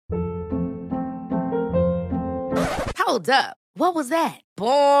Hold up. What was that?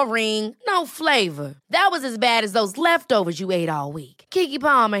 Boring. No flavor. That was as bad as those leftovers you ate all week. Keke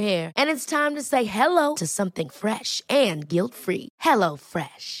Palmer here. And it's time to say hello to something fresh and guilt-free. Hello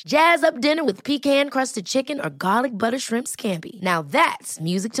Fresh. Jazz up dinner with pecan-crusted chicken or garlic butter shrimp scampi. Now that's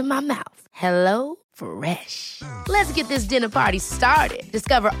music to my mouth. Hello Fresh. Let's get this dinner party started.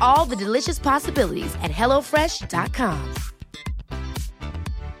 Discover all the delicious possibilities at hellofresh.com.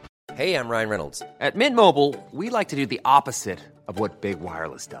 Hey, I'm Ryan Reynolds. At Mint Mobile, we like to do the opposite of what Big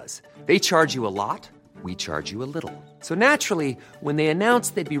Wireless does. They charge you a lot, we charge you a little. So naturally, when they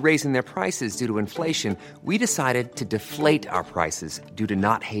announced they'd be raising their prices due to inflation, we decided to deflate our prices due to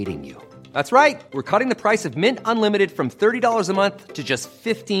not hating you. That's right. We're cutting the price of Mint Unlimited from $30 a month to just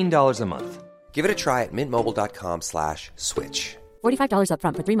 $15 a month. Give it a try at mintmobile.com/switch. $45 up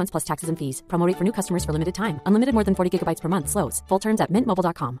front for 3 months plus taxes and fees. Promo rate for new customers for limited time. Unlimited more than 40 gigabytes per month. Slows full terms at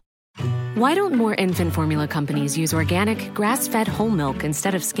mintmobile.com. Why don't more infant formula companies use organic, grass-fed whole milk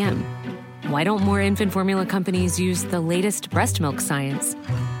instead of skim? Why don't more infant formula companies use the latest breast milk science?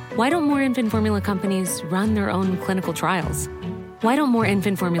 Why don't more infant formula companies run their own clinical trials? Why don't more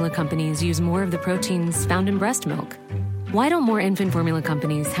infant formula companies use more of the proteins found in breast milk? Why don't more infant formula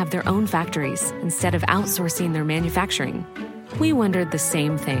companies have their own factories instead of outsourcing their manufacturing? We wondered the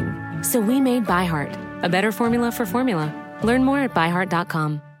same thing. So we made ByHeart, a better formula for formula. Learn more at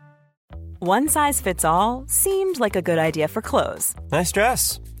byheart.com. One size fits all seemed like a good idea for clothes. Nice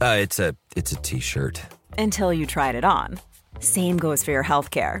dress. It's a t-shirt. Until you tried it on. Same goes for your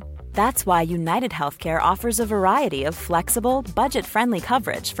healthcare. That's why United Healthcare offers a variety of flexible, budget-friendly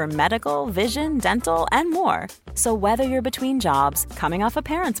coverage for medical, vision, dental, and more. So whether you're between jobs, coming off a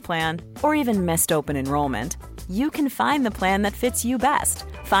parent's plan, or even missed open enrollment, you can find the plan that fits you best.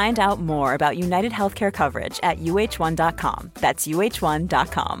 Find out more about United Healthcare coverage at uh1.com. That's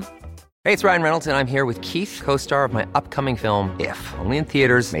uh1.com. Hey, it's Ryan Reynolds, and I'm here with Keith, co-star of my upcoming film, If, only in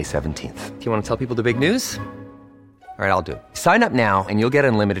theaters May 17th. Do you want to tell people the big news? All right, I'll do it. Sign up now and you'll get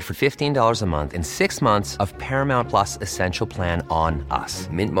unlimited for $15 a month and 6 months of Paramount Plus Essential Plan on us.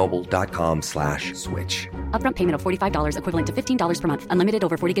 MintMobile.com/switch. Upfront payment of $45 equivalent to $15 per month. Unlimited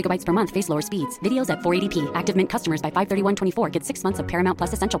over 40 gigabytes per month. Face lower speeds. Videos at 480p. Active Mint customers by 531.24 get 6 months of Paramount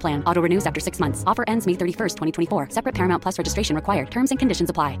Plus Essential Plan. Auto renews after 6 months. Offer ends May 31st, 2024. Separate Paramount Plus registration required. Terms and conditions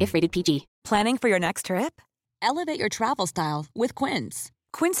apply if rated PG. Planning for your next trip? Elevate your travel style with Quince.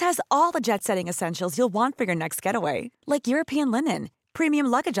 Quince has all the jet-setting essentials you'll want for your next getaway, like European linen, premium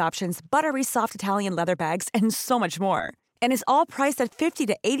luggage options, buttery soft Italian leather bags, and so much more. And is all priced at 50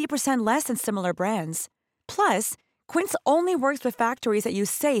 to 80% less than similar brands. Plus, Quince only works with factories that use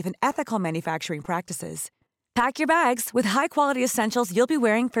safe and ethical manufacturing practices. Pack your bags with high-quality essentials you'll be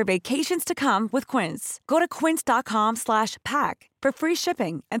wearing for vacations to come with Quince. Go to quince.com/pack for free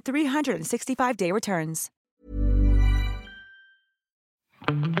shipping and 365-day returns.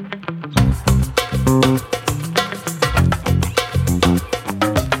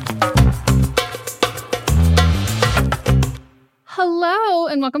 Hello,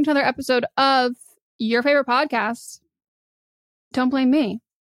 and welcome to another episode of your favorite podcast. Don't Blame Me.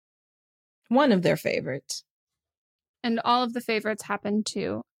 One of their favorites. And all of the favorites happen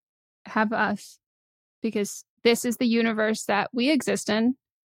to have us because this is the universe that we exist in.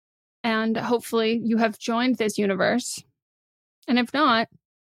 And hopefully you have joined this universe. And if not,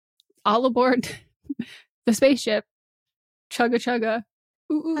 all aboard the spaceship. Chugga chugga.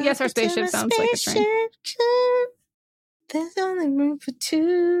 Ooh, ooh. Yes, our spaceship sounds like a train. There's only room for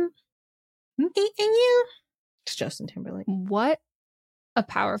two. Me and you. It's Justin Timberlake. What a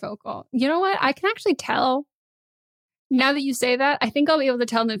power vocal. You know what? I can actually tell. Now that you say that, I think I'll be able to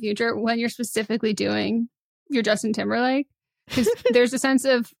tell in the future when you're specifically doing your Justin Timberlake. Because there's a sense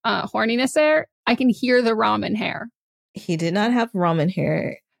of horniness there. I can hear the ramen hair. He did not have ramen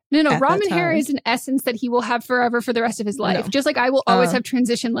hair. No, ramen hair is an essence that he will have forever for the rest of his life. No. Just like I will always have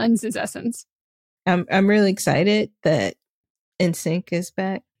transition lenses essence. I'm really excited that NSYNC is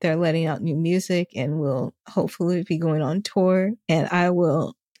back. They're letting out new music and will hopefully be going on tour. And I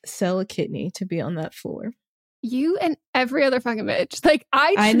will sell a kidney to be on that floor. You and every other fucking bitch. Like,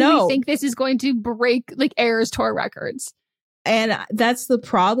 I truly think this is going to break like Air's tour records. And that's the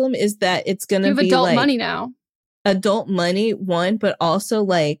problem, is that it's going to be adult like money now. Adult money, one, but also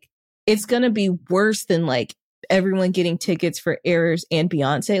like it's going to be worse than like everyone getting tickets for Eras and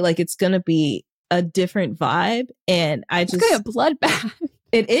Beyonce. Like it's going to be a different vibe. And it's going to be a bloodbath.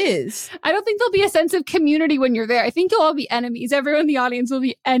 It is. I don't think there'll be a sense of community when you're there. I think you'll all be enemies. Everyone in the audience will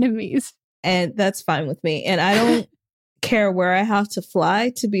be enemies. And that's fine with me. And I don't care where I have to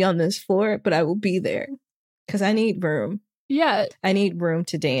fly to be on this floor, but I will be there because I need room. Yeah. I need room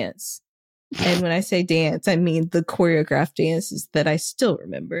to dance. And when I say dance, I mean the choreographed dances that I still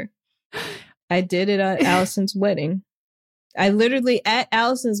remember. I did it at Allison's wedding. I literally, at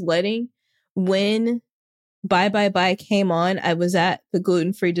Allison's wedding, when Bye Bye Bye came on, I was at the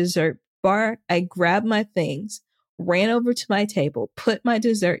gluten-free dessert bar. I grabbed my things, ran over to my table, put my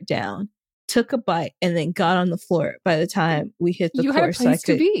dessert down, took a bite, and then got on the floor by the time we hit the chorus, so I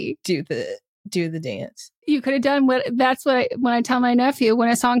could do the dance. You could have done when I tell my nephew, when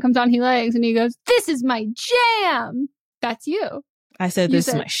a song comes on he likes and he goes, "This is my jam." That's you. I said, "This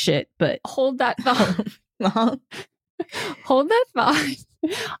is my shit," but hold that thought. Hold that thought.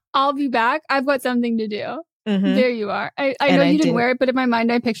 I'll be back. I've got something to do. Mm-hmm. There you are. I know you didn't wear it, but in my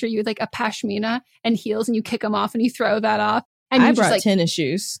mind, I picture you with like a pashmina and heels, and you kick them off and you throw that off. And I brought tennis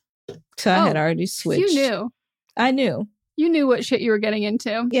shoes, so I had already switched. You knew. I knew. You knew what shit you were getting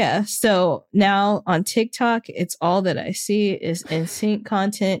into. Yeah. So now on TikTok, it's all that I see is NSYNC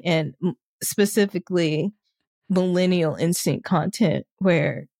content, and specifically millennial NSYNC content,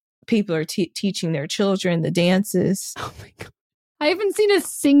 where people are teaching their children the dances. Oh my God. I haven't seen a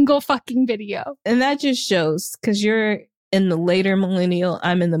single fucking video. And that just shows, because you're in the later millennial,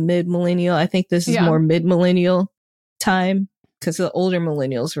 I'm in the mid-millennial. I think this is more mid-millennial time, because the older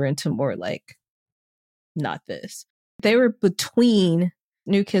millennials were into more like, not this. They were between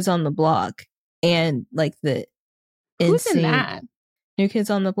New Kids on the Block and like the Who's in that? New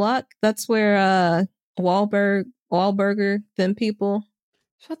Kids on the Block. That's where Wahlberger, them people.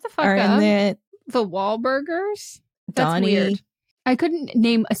 Shut the fuck are up. In that. The Wahlburgers? That's Donnie. Weird. I couldn't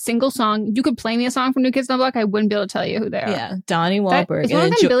name a single song. You could play me a song from New Kids on the Block. I wouldn't be able to tell you who they are. Yeah, Donnie Wahlberg. Is one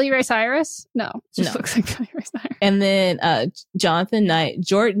of them Billy Ray Cyrus? No, it just looks like Billy Ray Cyrus. And then Jonathan Knight,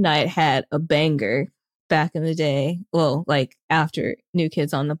 Jordan Knight had a banger back in the day. Well, like after New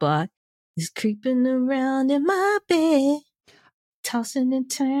Kids on the Block. He's creeping around in my bed, tossing and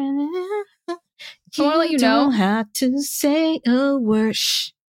turning. I want to let you know. Don't have to say a word. Shh,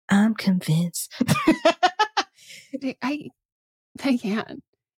 I'm convinced. I can't.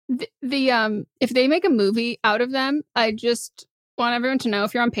 If they make a movie out of them, I just want everyone to know,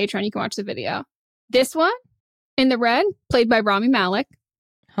 if you're on Patreon, you can watch the video. This one, in the red, played by Rami Malek.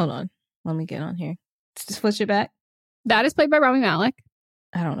 Hold on. Let me get on here. Switch it back. That is played by Rami Malek.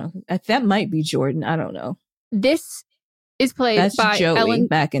 I don't know. That might be Jordan. I don't know. This is played by Joey Ellen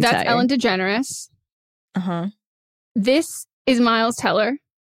McIntyre. That's Ellen DeGeneres. Uh-huh. This is Miles Teller.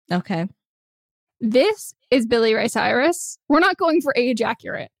 Okay. This is Billy Ray Cyrus. We're not going for age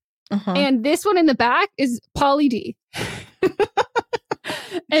accurate. Uh-huh. And this one in the back is Pauly D.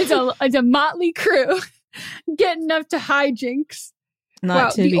 It's a motley crew getting up to hijinks.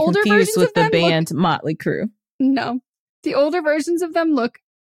 Not to be confused with the band Motley Crue. No. The older versions of them look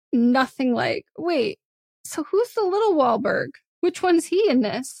nothing like... Wait, so who's the little Wahlberg? Which one's he in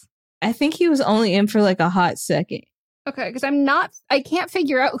this? I think he was only in for like a hot second. Okay, because I can't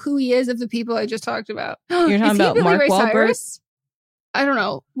figure out who he is of the people I just talked about. You're talking about Mark Wahlberg? Cyrus? I don't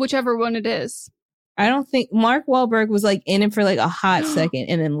know, whichever one it is. I don't think Mark Wahlberg was like in it for like a hot second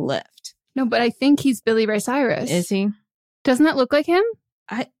and then left. No, but I think he's Billy Ray Cyrus. Is he? Doesn't that look like him?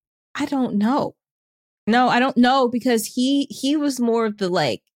 I don't know. No, I don't know, because he was more of the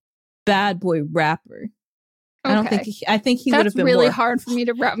like bad boy rapper. Okay. I think he would have been really more hard for me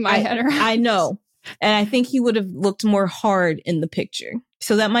to wrap my head around. I know. And I think he would have looked more hard in the picture.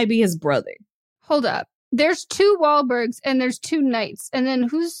 So that might be his brother. Hold up. There's two Wahlbergs and there's two Knights. And then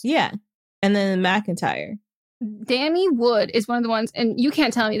who's... Yeah. And then McIntyre. Danny Wood is one of the ones, and you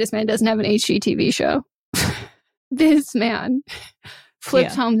can't tell me this man doesn't have an HGTV show. This man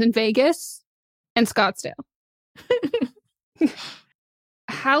flips homes in Vegas and Scottsdale.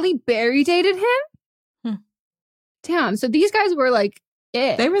 Halle Berry dated him? Damn. So these guys were like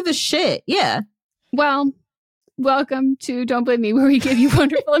it. They were the shit. Yeah. Well, welcome to Don't Blame Me, where we give you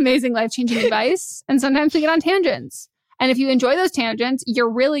wonderful, amazing, life-changing advice. And sometimes we get on tangents. And if you enjoy those tangents, you're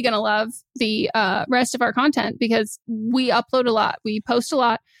really going to love the rest of our content, because we upload a lot. We post a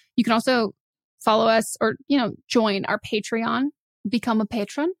lot. You can also follow us or, join our Patreon, become a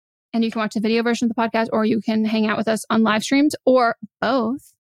patron, and you can watch the video version of the podcast, or you can hang out with us on live streams, or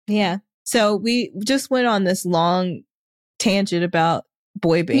both. Yeah. So we just went on this long tangent about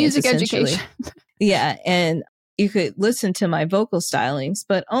boy bands. Music education. Yeah. And you could listen to my vocal stylings,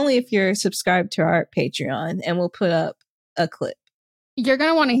 but only if you're subscribed to our Patreon, and we'll put up a clip. You're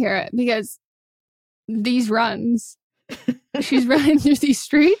going to want to hear it, because these runs, she's running through these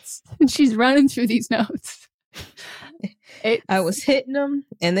streets and she's running through these notes. I was hitting them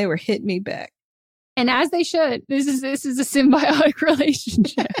and they were hitting me back. And as they should. This is a symbiotic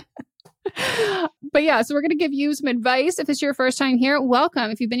relationship. But yeah, so we're going to give you some advice. If it's your first time here,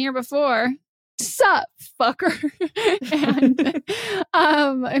 welcome. If you've been here before, sup, fucker. And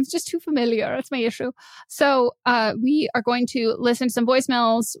I'm just too familiar. That's my issue. So we are going to listen to some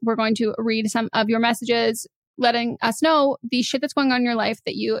voicemails. We're going to read some of your messages, letting us know the shit that's going on in your life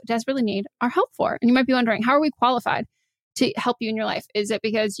that you desperately need our help for. And you might be wondering, how are we qualified to help you in your life? Is it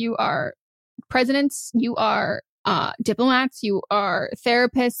because you are presidents, you are diplomats, you are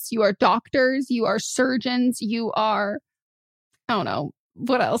therapists, you are doctors, you are surgeons, you are, I don't know,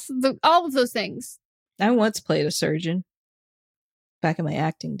 what else? All of those things. I once played a surgeon back in my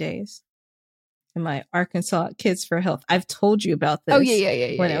acting days. In my Arkansas Kids for Health. I've told you about this. Oh,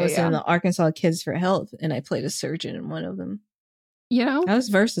 yeah. When I was in the Arkansas Kids for Health and I played a surgeon in one of them. You know? I was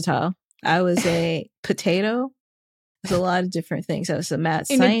versatile. I was a potato. It was a lot of different things. I was a mad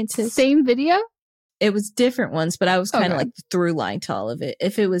scientist. Same video? It was different ones, but I was kind of like the through line to all of it.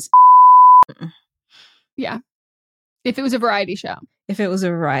 If it was... Yeah. If it was a variety show. If it was a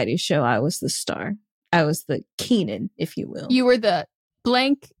variety show, I was the star. I was the Keenan, if you will. You were the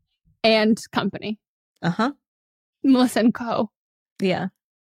blank and company. Uh-huh. Melissa and Co. Yeah.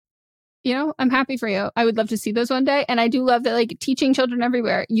 You know, I'm happy for you. I would love to see those one day. And I do love that, like, teaching children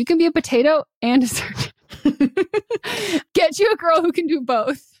everywhere. You can be a potato and a surgeon. Get you a girl who can do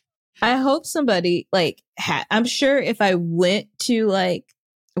both. I hope somebody, like, I'm sure if I went to, like,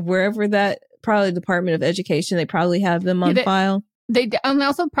 wherever that, probably Department of Education, they probably have them on file. They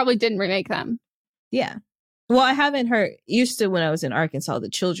also probably didn't remake them. Yeah. Well, I haven't heard. Used to, when I was in Arkansas, the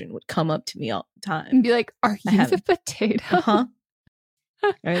children would come up to me all the time and be like, "Are you the potato?" Uh-huh.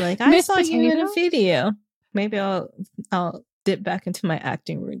 Or like, I saw you in a video. Maybe I'll dip back into my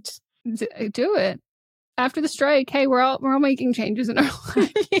acting roots. Do it after the strike. Hey, we're all making changes in our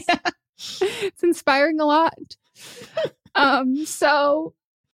lives. Yeah. It's inspiring a lot. So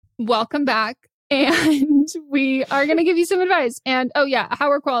welcome back. And we are going to give you some advice. And how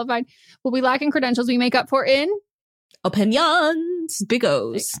we're qualified. We'll be lacking credentials we make up for in opinions. Big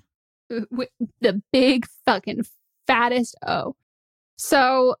O's. The big fucking fattest O.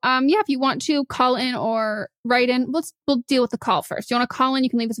 So, if you want to call in or write in, we'll deal with the call first. You want to call in, you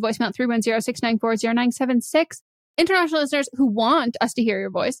can leave us a voicemail at 310-694-0976. International listeners who want us to hear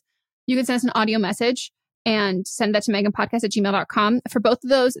your voice, you can send us an audio message and send that to meganpodcast@gmail.com. For both of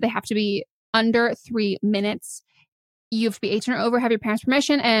those, they have to be under 3 minutes. You have to be 18 or over, have your parents'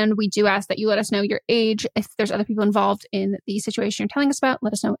 permission, and we do ask that you let us know your age. If there's other people involved in the situation you're telling us about,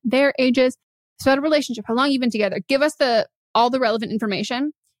 let us know their ages. It's about a relationship, how long you've been together. Give us all the relevant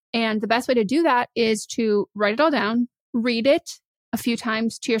information. And the best way to do that is to write it all down, read it a few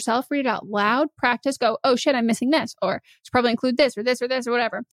times to yourself, read it out loud, practice, go, oh shit, I'm missing this, or should probably include this or this or this or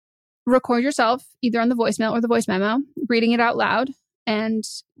whatever. Record yourself either on the voicemail or the voice memo, reading it out loud, and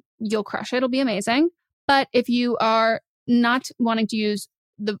you'll crush it. It'll be amazing. But if you are not wanting to use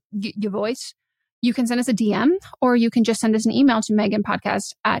your voice, you can send us a DM or you can just send us an email to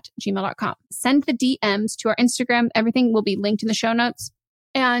meganpodcast@gmail.com. Send the DMs to our Instagram. Everything will be linked in the show notes.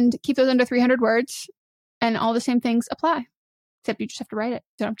 And keep those under 300 words. And all the same things apply. Except you just have to write it.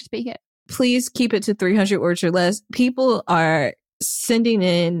 You don't have to speak it. Please keep it to 300 words or less. People are sending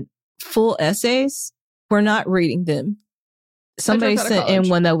in full essays. We're not reading them. Somebody sent in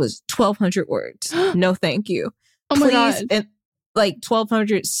one that was 1,200 words. No, thank you. Oh my God. And like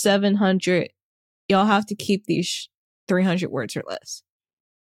 1,200, 700. Y'all have to keep these 300 words or less.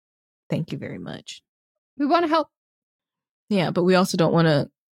 Thank you very much. We want to help. Yeah, but we also don't want to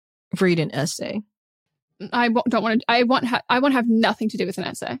read an essay. I want to have nothing to do with an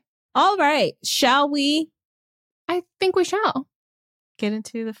essay. All right. Shall we? I think we shall. Get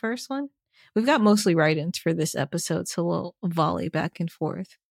into the first one? We've got mostly write-ins for this episode, so we'll volley back and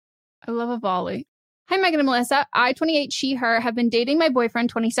forth. I love a volley. Hi, Megan and Melissa. I, 28, she, her, have been dating my boyfriend,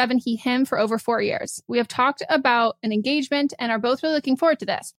 27, he, him, for over 4 years. We have talked about an engagement and are both really looking forward to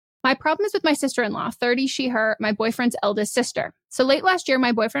this. My problem is with my sister-in-law, 30, she, her, my boyfriend's eldest sister. So late last year,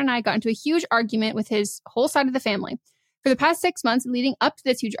 my boyfriend and I got into a huge argument with his whole side of the family. For the past 6 months leading up to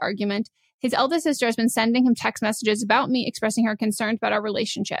this huge argument, his eldest sister has been sending him text messages about me, expressing her concerns about our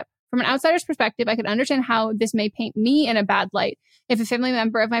relationship. From an outsider's perspective, I could understand how this may paint me in a bad light if a family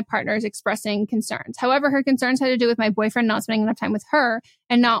member of my partner is expressing concerns. However, her concerns had to do with my boyfriend not spending enough time with her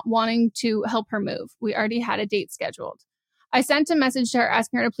and not wanting to help her move. We already had a date scheduled. I sent a message to her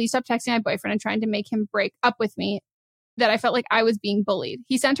asking her to please stop texting my boyfriend and trying to make him break up with me, that I felt like I was being bullied.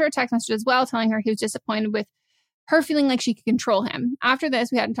 He sent her a text message as well, telling her he was disappointed with her feeling like she could control him. After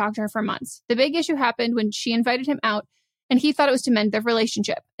this, we hadn't talked to her for months. The big issue happened when she invited him out and he thought it was to mend their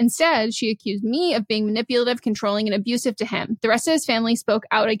relationship. Instead, she accused me of being manipulative, controlling, and abusive to him. The rest of his family spoke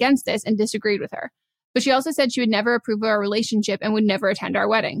out against this and disagreed with her. But she also said she would never approve of our relationship and would never attend our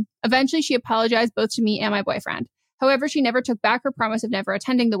wedding. Eventually, she apologized both to me and my boyfriend. However, she never took back her promise of never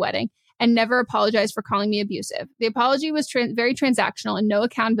attending the wedding and never apologized for calling me abusive. The apology was very transactional and no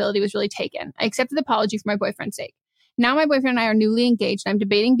accountability was really taken. I accepted the apology for my boyfriend's sake. Now my boyfriend and I are newly engaged, and I'm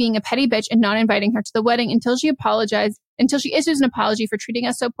debating being a petty bitch and not inviting her to the wedding until she issues an apology for treating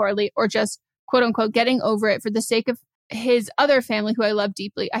us so poorly, or just, quote unquote, getting over it for the sake of his other family who I love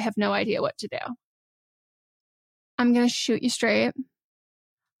deeply. I have no idea what to do. I'm going to shoot you straight.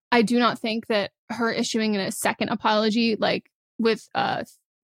 I do not think that her issuing a second apology, like with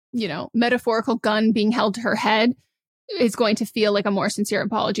metaphorical gun being held to her head, is going to feel like a more sincere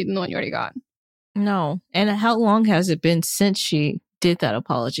apology than the one you already got. No. And how long has it been since she did that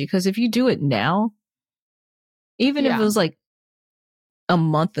apology? Because if you do it now, even if it was like a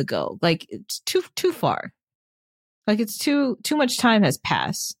month ago, like it's too far. Like it's too much time has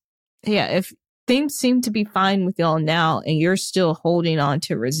passed. Yeah, if things seem to be fine with y'all now and you're still holding on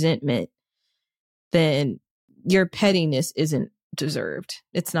to resentment, then your pettiness isn't deserved.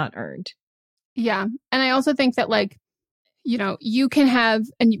 It's not earned. Yeah. And I also think that, like, you can have,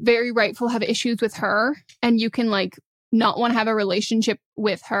 and very rightful, have issues with her, and you can like not want to have a relationship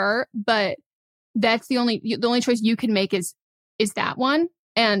with her, but that's the only choice you can make is that one.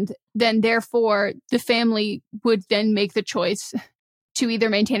 And then therefore the family would then make the choice to either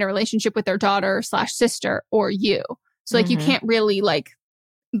maintain a relationship with their daughter/sister or you. So like, you can't really, like,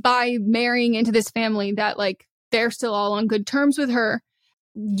 by marrying into this family that like they're still all on good terms with her,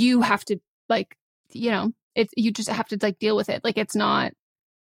 you have to, like, you just have to like deal with it. Like it's not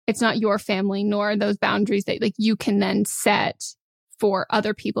your family, nor those boundaries that like you can then set for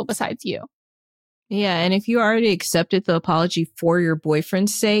other people besides you. Yeah. And if you already accepted the apology for your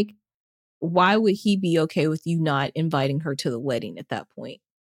boyfriend's sake, why would he be okay with you not inviting her to the wedding at that point?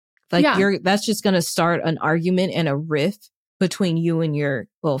 Like that's just going to start an argument and a rift between you and your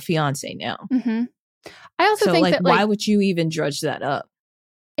fiance now. Mm-hmm. I also think like, that, why would you even drudge that up?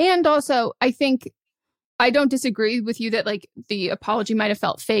 And also, I think I don't disagree with you that like the apology might have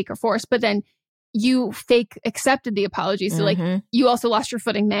felt fake or forced, but then you fake accepted the apology. So like you also lost your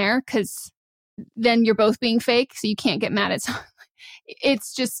footing there, because then you're both being fake. So you can't get mad at someone.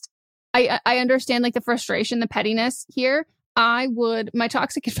 It's just, I understand like the frustration, the pettiness here. My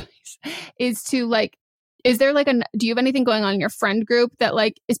toxic advice is to like, is there like do you have anything going on in your friend group that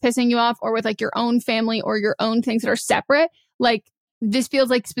like is pissing you off, or with like your own family or your own things that are separate? Like, this feels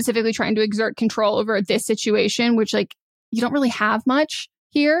like specifically trying to exert control over this situation, which like you don't really have much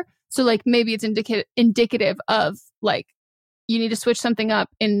here. So like maybe it's indicative of like you need to switch something up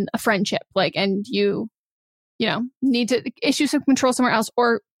in a friendship, like, and you need to issue some control somewhere else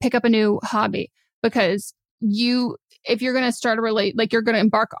or pick up a new hobby, because if you're going to start you're going to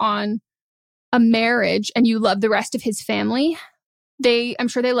embark on a marriage and you love the rest of his family, I'm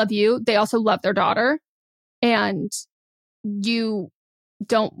sure they love you. They also love their daughter, and you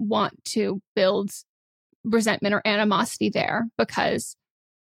don't want to build resentment or animosity there, because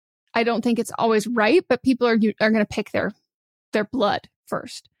I don't think it's always right, but people are going to pick their blood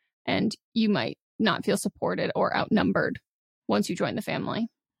first, and you might not feel supported or outnumbered once you join the family.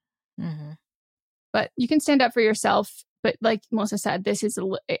 Mm-hmm. But you can stand up for yourself. But like Melissa said,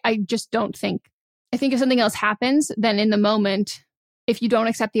 I just don't think, I think if something else happens, then in the moment, if you don't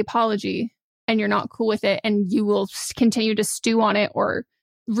accept the apology and you're not cool with it, and you will continue to stew on it or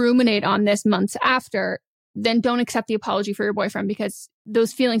ruminate on this months after, then don't accept the apology for your boyfriend, because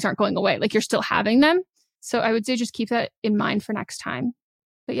those feelings aren't going away. Like, you're still having them. So I would say just keep that in mind for next time.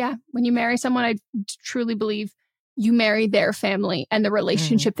 But yeah, when you marry someone, I truly believe you marry their family and the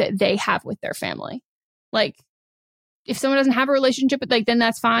relationship that they have with their family. Like, if someone doesn't have a relationship, like, then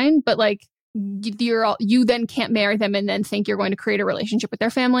that's fine. But like, you then can't marry them and then think you're going to create a relationship with their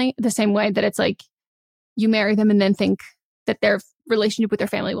family the same way that it's like you marry them and then think that their relationship with their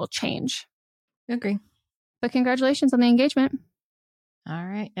family will change. Agree. But congratulations on the engagement. All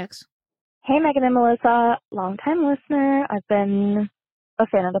right, next. Hey, Megan and Melissa, longtime listener. I've been a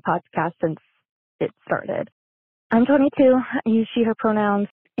fan of the podcast since it started. I'm 22. I use she, her pronouns,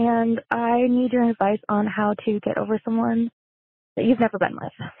 and I need your advice on how to get over someone that you've never been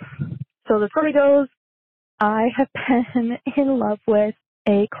with. So the story goes, I have been in love with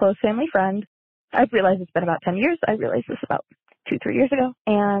a close family friend. I've realized it's been about 10 years. I realized this about 2-3 years ago.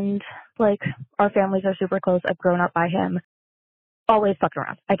 And like, our families are super close. I've grown up by him. Always fucking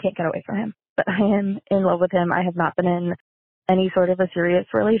around. I can't get away from him. But I am in love with him. I have not been in any sort of a serious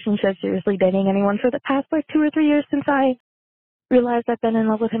relationship, seriously dating anyone for the past like 2 or 3 years since I realized I've been in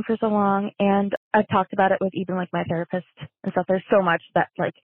love with him for so long. And I've talked about it with even like my therapist and stuff. There's so much that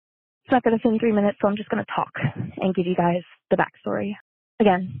like it's not going to fit in 3 minutes, so I'm just going to talk and give you guys the backstory.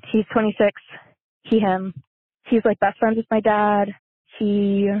 Again, he's 26, him. He's like best friends with my dad.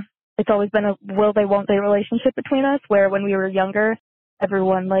 It's always been a will they, won't they relationship between us, where when we were younger,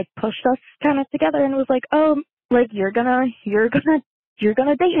 everyone like pushed us kind of together and was like, oh, like you're gonna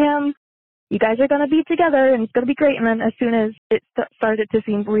date him. You guys are gonna be together and it's gonna be great. And then as soon as it started to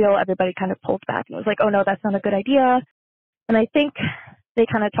seem real, everybody kind of pulled back and was like, oh no, that's not a good idea. And I think they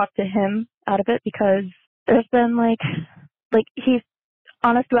kind of talked to him out of it because there's been like he's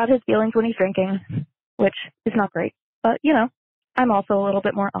honest about his feelings when he's drinking, which is not great. But, you know, I'm also a little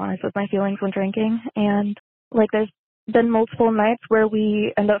bit more honest with my feelings when drinking. And like there's been multiple nights where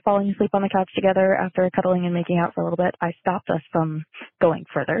we end up falling asleep on the couch together after cuddling and making out for a little bit. I stopped us from going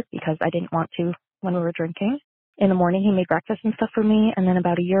further because I didn't want to when we were drinking. In the morning, he made breakfast and stuff for me. And then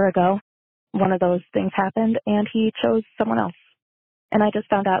about a year ago, one of those things happened and he chose someone else. And I just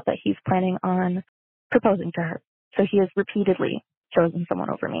found out that he's planning on proposing to her. So he has repeatedly chosen someone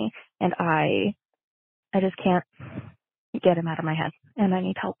over me. And I just can't get him out of my head. And I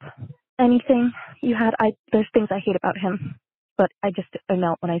need help. Anything you had, there's things I hate about him, but I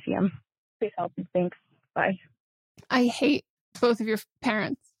melt when I see him. Please help. Thanks. Bye. I hate both of your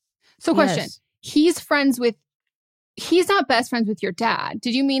parents. So question, he's not best friends with your dad.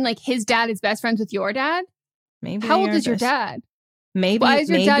 Did you mean like his dad is best friends with your dad? Maybe. How old is your dad? Maybe. Why is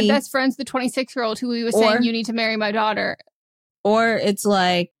your dad best friends with the 26-year-old who he was saying you need to marry my daughter? Or it's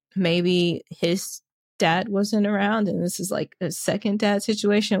like maybe his dad wasn't around and this is like a second dad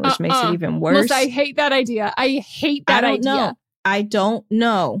situation, which makes it even worse. Melissa, I hate that idea. I hate that idea. I don't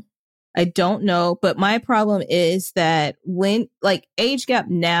know. But my problem is that when like age gap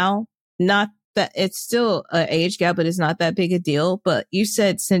now, not that it's still an age gap, but it's not that big a deal. But you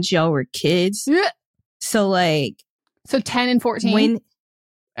said since y'all were kids. So 10 and 14?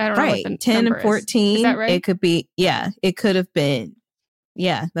 I don't know. Right. 10 and 14. Is that right? It could be, it could have been.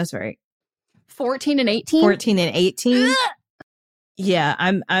 Yeah, that's right. 14 and 18? 14 and 18. Yeah,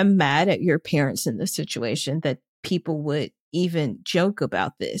 I'm mad at your parents in this situation that people would even joke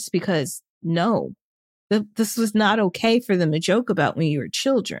about this because no, this was not okay for them to joke about when you were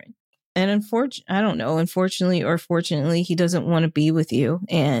children. And unfortunately or fortunately, he doesn't want to be with you.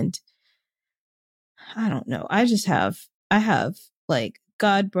 And I don't know. I have like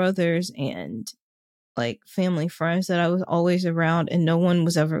god brothers and like family friends that I was always around and no one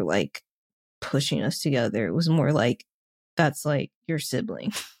was ever like pushing us together. It was more like, that's like your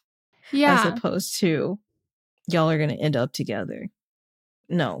sibling. Yeah. As opposed to y'all are going to end up together.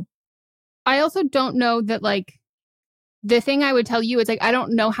 No. I also don't know that like, the thing I would tell you is like, I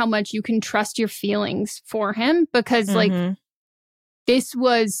don't know how much you can trust your feelings for him because like, this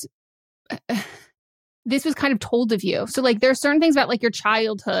was kind of told of you. So like, there are certain things about like your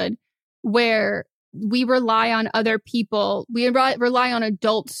childhood where we rely on other people. We rely on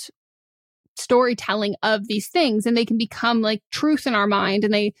adults storytelling of these things and they can become like truth in our mind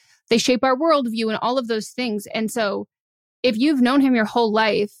and they shape our worldview and all of those things. And so if you've known him your whole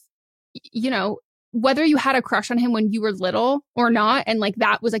life, you know, whether you had a crush on him when you were little or not, and like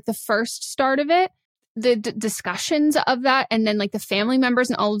that was like the first start of it, the discussions of that and then like the family members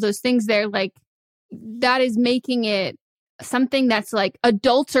and all of those things there, like that is making it something that's like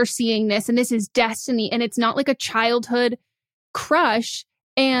adults are seeing this and this is destiny and it's not like a childhood crush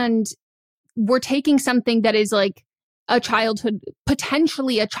and we're taking something that is like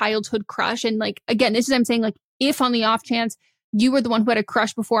potentially a childhood crush. And like, again, this is, I'm saying like, if on the off chance you were the one who had a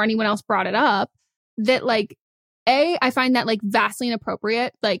crush before anyone else brought it up, that like, I find that like vastly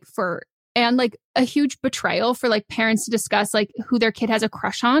inappropriate, like and like a huge betrayal for like parents to discuss like who their kid has a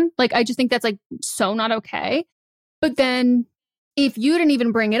crush on. Like, I just think that's like so not okay. But then if you didn't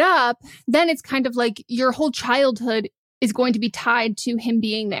even bring it up, then it's kind of like your whole childhood is going to be tied to him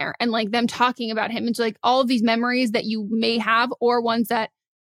being there and like them talking about him. And so like all of these memories that you may have or ones that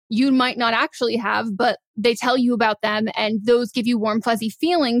you might not actually have, but they tell you about them and those give you warm, fuzzy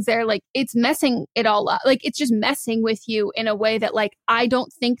feelings. They're like, it's messing it all up. Like, it's just messing with you in a way that like, I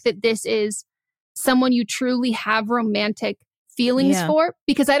don't think that this is someone you truly have romantic feelings for,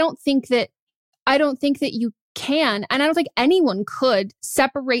 because I don't think that you can, and I don't think anyone could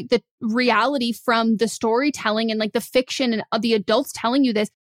separate the reality from the storytelling and like the fiction and the adults telling you this.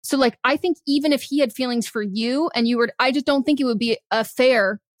 So like, I think even if he had feelings for you and I just don't think it would be a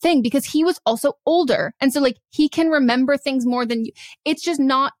fair thing because he was also older. And so like, he can remember things more than you. It's just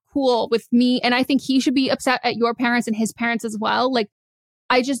not cool with me. And I think he should be upset at your parents and his parents as well. Like,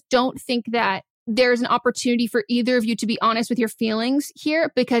 I just don't think that there's an opportunity for either of you to be honest with your feelings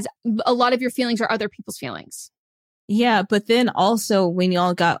here, because a lot of your feelings are other people's feelings. Yeah, but then also when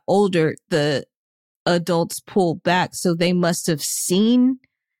y'all got older, the adults pulled back. So they must have seen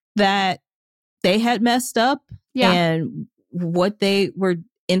that they had messed up and what they were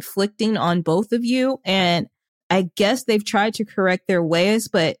inflicting on both of you. And I guess they've tried to correct their ways,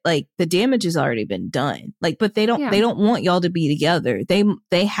 but like the damage has already been done. Like, but they don't want y'all to be together.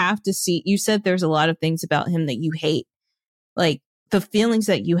 They have to see. You said there's a lot of things about him that you hate. Like, the feelings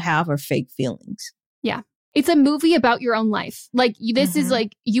that you have are fake feelings. Yeah. It's a movie about your own life. Like, this is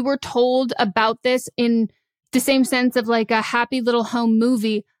like, you were told about this in the same sense of like a Happy Little Home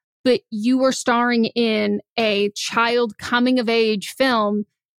movie, but you were starring in a child coming of age film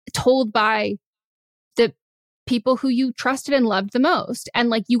told by the people who you trusted and loved the most. And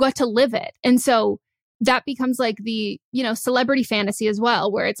like, you got to live it. And so that becomes like the, you know, celebrity fantasy as well,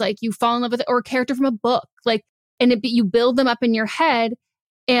 where it's like you fall in love with it, or a character from a book, like, and you build them up in your head,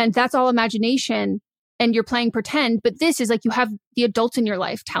 and that's all imagination, and you're playing pretend. But this is like, you have the adults in your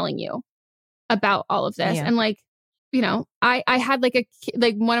life telling you about all of this. And like, you know, I had like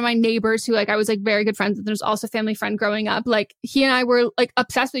one of my neighbors who like I was like very good friends with. There's also a family friend growing up. Like, he and I were like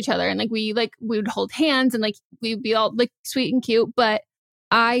obsessed with each other, and like we would hold hands, and like we'd be all like sweet and cute. But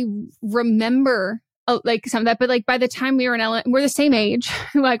I remember like some of that. But like by the time we were in we're the same age,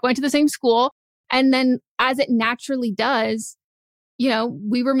 like went to the same school. And then as it naturally does, you know,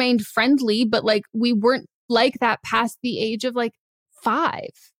 we remained friendly, but like we weren't like that past the age of like 5.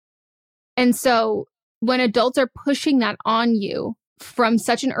 And so when adults are pushing that on you from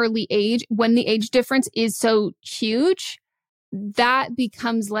such an early age, when the age difference is so huge, that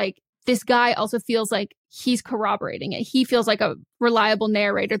becomes like, this guy also feels like he's corroborating it. He feels like a reliable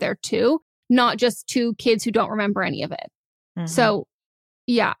narrator there too, not just 2 kids who don't remember any of it. So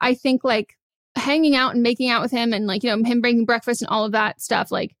yeah, I think like hanging out and making out with him, and like, you know, him bringing breakfast and all of that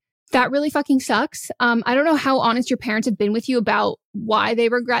stuff, like that really fucking sucks. I don't know how honest your parents have been with you about why they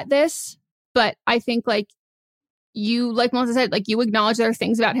regret this, but I think like you, like Melissa said, like you acknowledge there are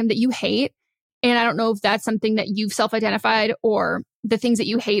things about him that you hate. And I don't know if that's something that you've self-identified, or the things that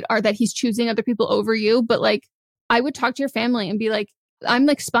you hate are that he's choosing other people over you. But like, I would talk to your family and be like, I'm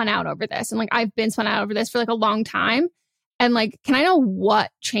like spun out over this. And like, I've been spun out over this for like a long time. And like, can I know what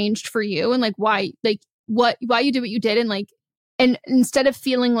changed for you, and like why you did what you did? And like, and instead of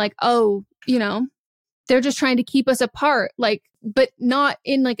feeling like, oh, you know, they're just trying to keep us apart, like, but not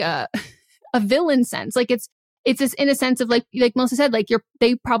in like a villain sense. Like it's just in a sense of like Melissa said, like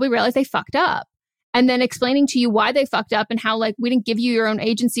they probably realized they fucked up, and then explaining to you why they fucked up and how like we didn't give you your own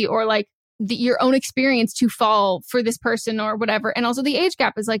agency, or like your own experience to fall for this person or whatever. And also the age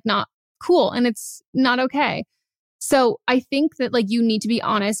gap is like not cool, and it's not okay. So I think that like you need to be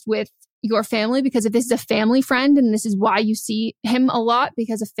honest with your family, because if this is a family friend and this is why you see him a lot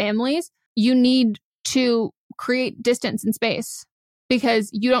because of families, you need to create distance and space,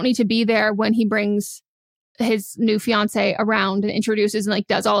 because you don't need to be there when he brings his new fiance around and introduces and like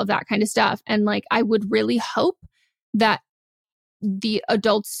does all of that kind of stuff. And like, I would really hope that the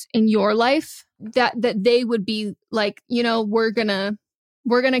adults in your life, that they would be like, you know, we're gonna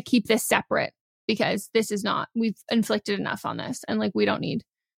keep this separate, because this is not, we've inflicted enough on this, and like we don't need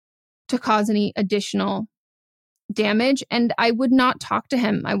to cause any additional damage. And I would not talk to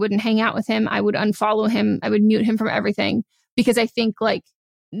him. I wouldn't hang out with him. I would unfollow him. I would mute him from everything, because I think like,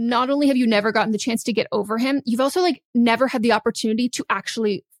 not only have you never gotten the chance to get over him, you've also like never had the opportunity to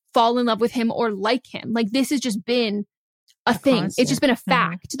actually fall in love with him or like him. Like, this has just been a thing. Constant. It's just been a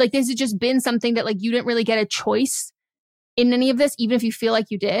fact. Like, this has just been something that like you didn't really get a choice in any of this, even if you feel like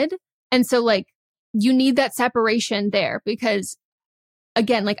you did. And so like, you need that separation there, because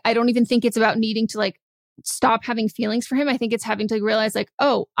again, like, I don't even think it's about needing to like stop having feelings for him. I think it's having to realize like,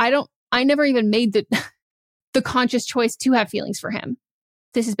 oh, I never even made the conscious choice to have feelings for him.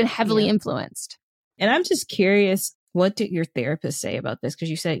 This has been heavily influenced. And I'm just curious, what did your therapist say about this? Because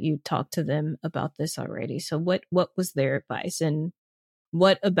you said you talked to them about this already. So what was their advice, and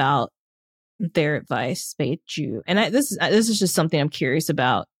what about their advice made you? And this is just something I'm curious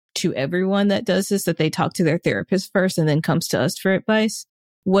about to everyone that does this, that they talk to their therapist first and then comes to us for advice.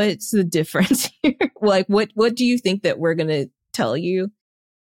 What's the difference here? Like, what do you think that we're going to tell you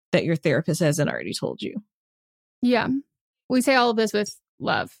that your therapist hasn't already told you? Yeah. We say all of this with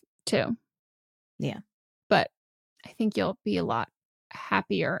love too. Yeah. But I think you'll be a lot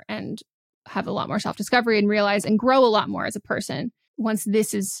happier and have a lot more self-discovery and realize and grow a lot more as a person once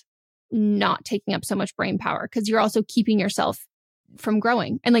this is not taking up so much brain power, because you're also keeping yourself from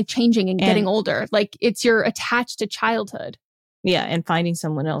growing and like changing and getting older. Like you're attached to childhood. Yeah. And finding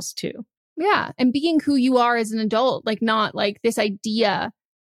someone else too. Yeah. And being who you are as an adult, like not like this idea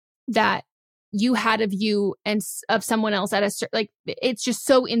that you had of you and of someone else at a certain, like, it's just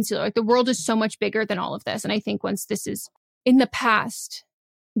so insular. Like the world is so much bigger than all of this. And I think once this is in the past,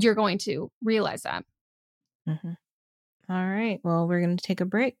 you're going to realize that. Mm-hmm. All right. Well, we're going to take a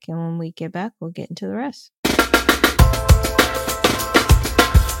break. And when we get back, we'll get into the rest.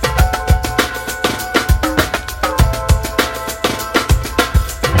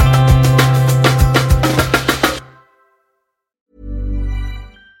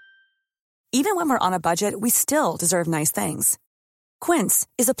 Even when we're on a budget, we still deserve nice things. Quince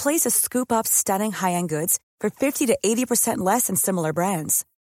is a place to scoop up stunning high-end goods for 50 to 80% less than similar brands.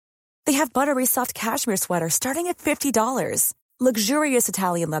 They have buttery soft cashmere sweaters starting at $50, luxurious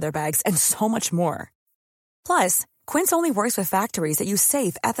Italian leather bags, and so much more. Plus, Quince only works with factories that use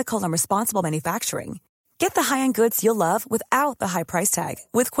safe, ethical, and responsible manufacturing. Get the high-end goods you'll love without the high price tag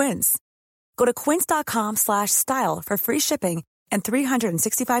with Quince. Go to quince.com/style for free shipping and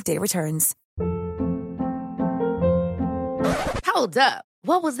 365-day returns. Hold up.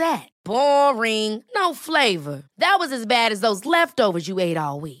 What was that? Boring. No flavor. That was as bad as those leftovers you ate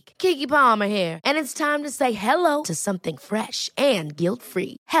all week. Keke Palmer here, and it's time to say hello to something fresh and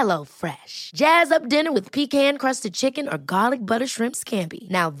guilt-free. Hello Fresh. Jazz up dinner with pecan-crusted chicken or garlic butter shrimp scampi.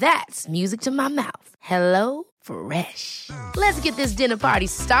 Now that's music to my mouth. Hello Fresh. Let's get this dinner party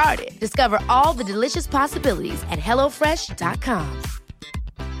started. Discover all the delicious possibilities at HelloFresh.com.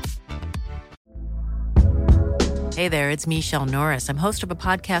 Hey there, it's Michelle Norris. I'm host of a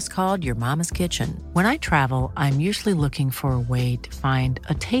podcast called Your Mama's Kitchen. When I travel, I'm usually looking for a way to find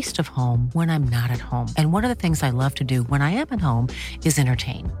a taste of home when I'm not at home. And one of the things I love to do when I am at home is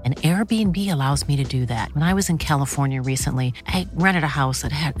entertain. And Airbnb allows me to do that. When I was in California recently, I rented a house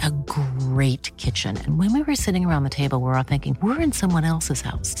that had a great kitchen. And when we were sitting around the table, we were all thinking, we're in someone else's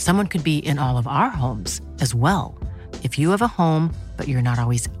house. Someone could be in all of our homes as well. If you have a home, but you're not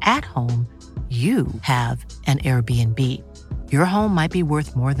always at home, you have an Airbnb. Your home might be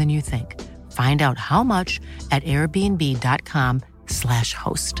worth more than you think. Find out how much at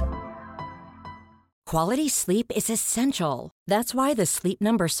airbnb.com/host. Quality sleep is essential. That's why the Sleep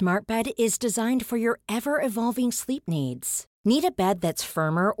Number Smart Bed is designed for your ever-evolving sleep needs. Need a bed that's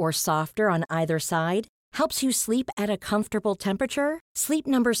firmer or softer on either side? Helps you sleep at a comfortable temperature? Sleep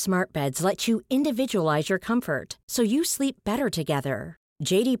Number Smart Beds let you individualize your comfort, so you sleep better together.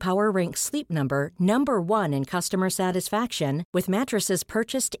 J.D. Power ranks Sleep Number number 1 in customer satisfaction with mattresses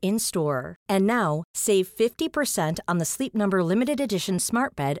purchased in-store. And now, save 50% on the Sleep Number Limited Edition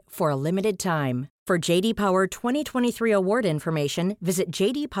Smart Bed for a limited time. For J.D. Power 2023 award information, visit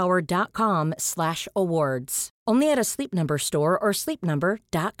jdpower.com/awards. Only at a Sleep Number store or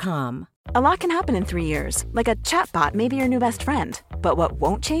sleepnumber.com. A lot can happen in 3 years, like a chatbot may be your new best friend. But what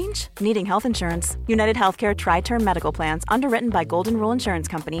won't change? Needing health insurance. United Healthcare Tri-Term Medical Plans, underwritten by Golden Rule Insurance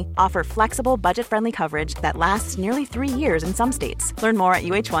Company, offer flexible, budget-friendly coverage that lasts nearly 3 years in some states. Learn more at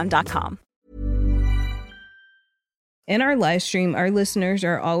uh1.com. In our live stream, our listeners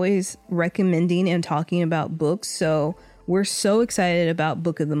are always recommending and talking about books. So we're so excited about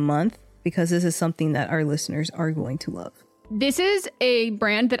Book of the Month because this is something that our listeners are going to love. This is a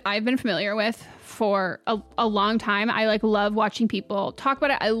brand that I've been familiar with for a long time. I love watching people talk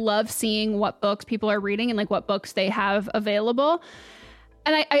about it. I love seeing what books people are reading and what books they have available.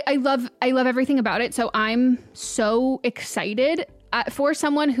 And I love everything about it. So I'm so excited for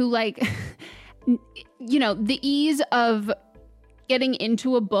someone who the ease of getting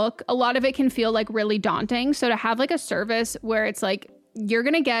into a book. A lot of it can feel really daunting. So to have a service where it's you're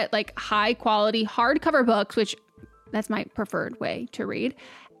going to get high quality hardcover books, which that's my preferred way to read,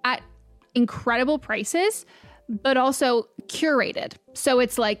 at incredible prices, but also curated. So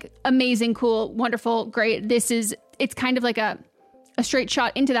it's amazing, cool, wonderful, great. It's kind of a straight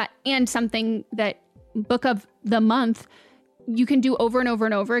shot into that, and something that Book of the Month you can do over and over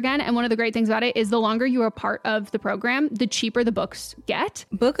and over again. And one of the great things about it is the longer you are part of the program, the cheaper the books get.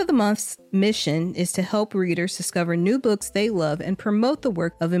 Book of the Month's mission is to help readers discover new books they love and promote the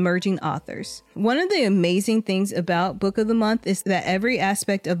work of emerging authors. One of the amazing things about Book of the Month is that every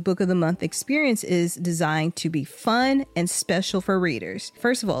aspect of Book of the Month experience is designed to be fun and special for readers.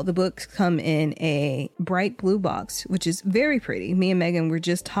 First of all, the books come in a bright blue box, which is very pretty. Me and Megan were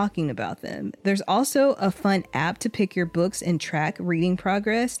just talking about them. There's also a fun app to pick your books and track reading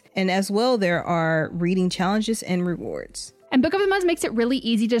progress. And as well, there are reading challenges and rewards. And Book of the Month makes it really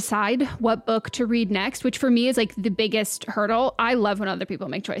easy to decide what book to read next, which for me is like the biggest hurdle. I love when other people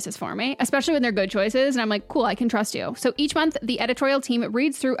make choices for me, especially when they're good choices. And I'm like, cool, I can trust you. So each month, the editorial team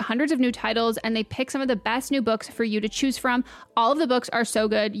reads through hundreds of new titles and they pick some of the best new books for you to choose from. All of the books are so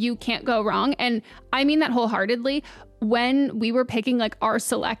good. You can't go wrong. And I mean that wholeheartedly. When we were picking like our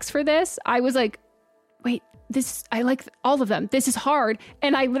selects for this, I was like, wait, I like all of them. This is hard.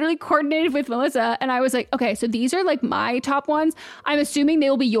 And I literally coordinated with Melissa and I was like, okay, so these are like my top ones. I'm assuming they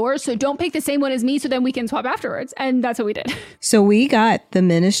will be yours. So don't pick the same one as me so then we can swap afterwards. And that's what we did. So we got The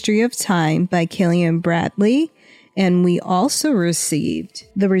Ministry of Time by Killian Bradley. And we also received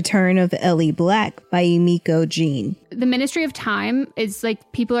The Return of Ellie Black by Emiko Jean. The Ministry of Time is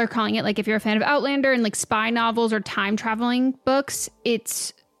like, people are calling it, like if you're a fan of Outlander and like spy novels or time traveling books,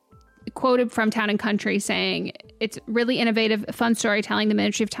 it's quoted from Town and Country saying it's really innovative, fun storytelling. The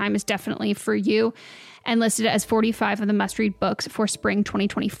Ministry of Time is definitely for you, and listed as 45 of the must-read books for spring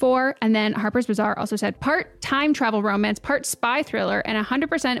 2024. And then Harper's Bazaar also said part time travel romance, part spy thriller, and 100%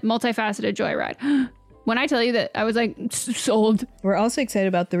 multifaceted joyride. When I tell you that, I was like, sold. We're also excited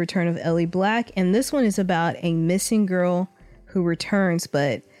about The Return of Ellie Black, and this one is about a missing girl who returns,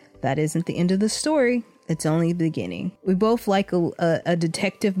 but that isn't the end of the story. It's only the beginning. We both like a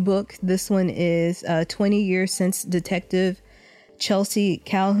detective book. This one is 20 years since Detective Chelsea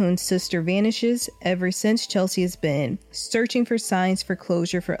Calhoun's sister vanishes. Ever since, Chelsea has been searching for signs for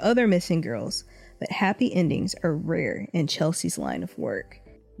closure for other missing girls, but happy endings are rare in Chelsea's line of work,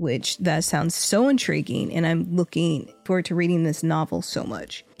 which that sounds so intriguing, and I'm looking forward to reading this novel so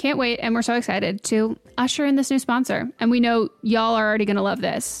much. Can't wait, and we're so excited to usher in this new sponsor. And we know y'all are already going to love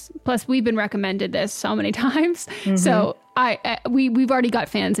this. Plus, we've been recommended this so many times. Mm-hmm. So we've already got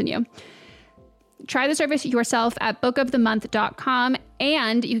fans in you. Try the service yourself at bookofthemonth.com,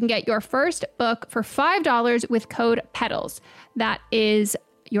 and you can get your first book for $5 with code PEDALS. That is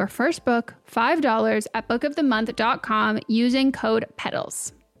your first book, $5 at bookofthemonth.com using code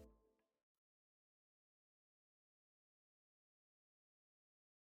PEDALS.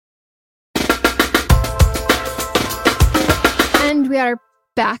 And we are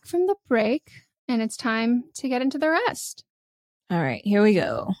back from the break, and it's time to get into the rest. All right, here we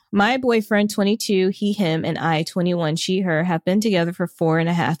go. My boyfriend, 22, he, him, and I, 21, she, her, have been together for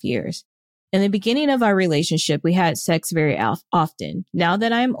 4.5 years. In the beginning of our relationship, we had sex very often. Now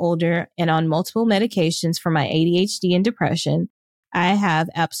that I am older and on multiple medications for my ADHD and depression, I have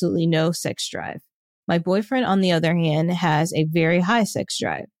absolutely no sex drive. My boyfriend, on the other hand, has a very high sex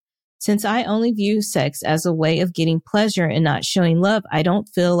drive. Since I only view sex as a way of getting pleasure and not showing love, I don't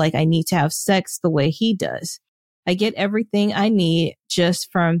feel like I need to have sex the way he does. I get everything I need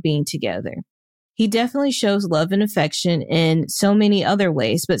just from being together. He definitely shows love and affection in so many other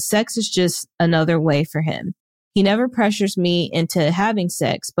ways, but sex is just another way for him. He never pressures me into having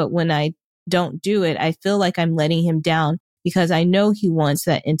sex, but when I don't do it, I feel like I'm letting him down because I know he wants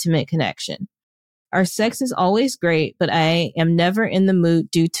that intimate connection. Our sex is always great, but I am never in the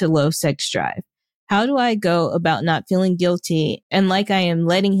mood due to low sex drive. How do I go about not feeling guilty and like I am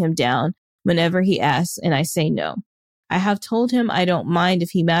letting him down whenever he asks and I say no? I have told him I don't mind if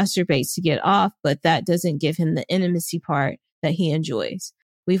he masturbates to get off, but that doesn't give him the intimacy part that he enjoys.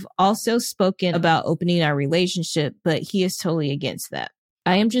 We've also spoken about opening our relationship, but he is totally against that.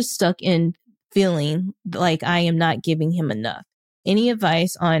 I am just stuck in feeling like I am not giving him enough. Any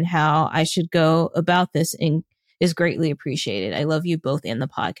advice on how I should go about this is greatly appreciated. I love you both and the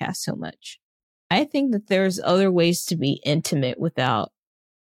podcast so much. I think that there's other ways to be intimate without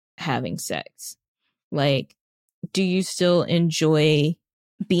having sex. Like, do you still enjoy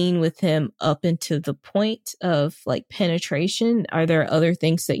being with him up into the point of like penetration? Are there other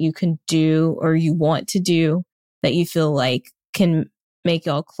things that you can do or you want to do that you feel like can make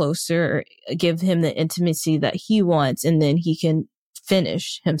y'all closer or give him the intimacy that he wants, and then he can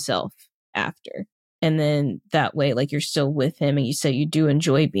finish himself after? And then that way, like, you're still with him and you say you do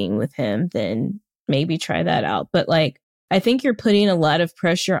enjoy being with him, then maybe try that out. But like, I think you're putting a lot of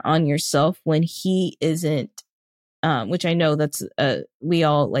pressure on yourself when he isn't, which I know that's, we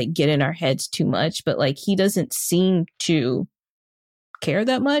all like get in our heads too much, but like, he doesn't seem to care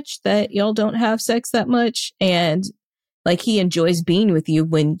that much that y'all don't have sex that much. And like, he enjoys being with you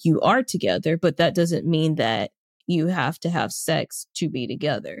when you are together, but that doesn't mean that you have to have sex to be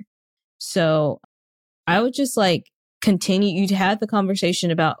together. So I would just like continue. You'd had the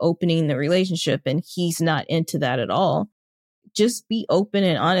conversation about opening the relationship and he's not into that at all. Just be open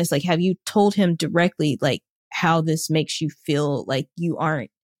and honest. Like, have you told him directly, like, how this makes you feel like you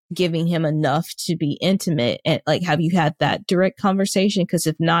aren't giving him enough to be intimate? And like, have you had that direct conversation? Because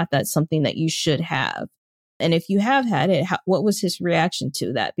if not, that's something that you should have. And if you have had it, what was his reaction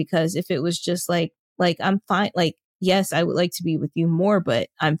to that? Because if it was just like, I'm fine, like, yes, I would like to be with you more, but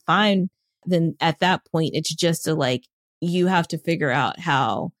I'm fine. Then at that point, it's just you have to figure out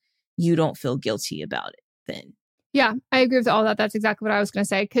how you don't feel guilty about it then. Yeah, I agree with all that. That's exactly what I was going to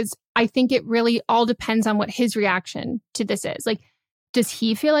say, because I think it really all depends on what his reaction to this is. Like, does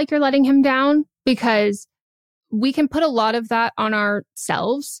he feel like you're letting him down? Because we can put a lot of that on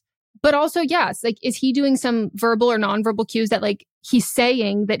ourselves. But also, yes, like, is he doing some verbal or nonverbal cues that like he's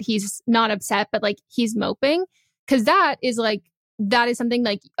saying that he's not upset, but like he's moping? Because that is something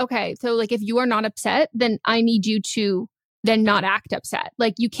like, okay, so like if you are not upset, then I need you to then not act upset.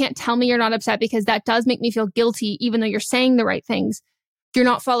 Like, you can't tell me you're not upset because that does make me feel guilty, even though you're saying the right things. You're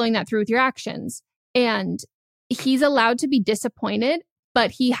not following that through with your actions. And he's allowed to be disappointed,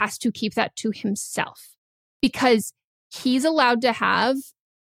 but he has to keep that to himself, because he's allowed to have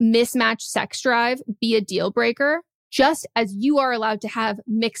mismatched sex drive be a deal breaker, just as you are allowed to have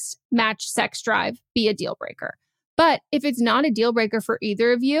mixed match sex drive be a deal breaker. But if it's not a deal breaker for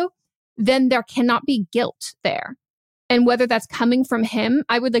either of you, then there cannot be guilt there. And whether that's coming from him,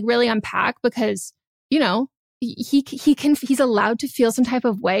 I would like really unpack, because, you know, he's allowed to feel some type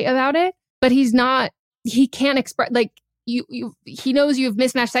of way about it, but he can't express, like, he knows you have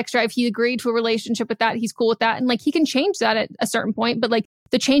mismatched sex drive. He agreed to a relationship with that. He's cool with that. And like, he can change that at a certain point, but like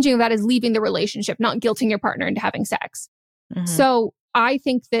the changing of that is leaving the relationship, not guilting your partner into having sex. Mm-hmm. So I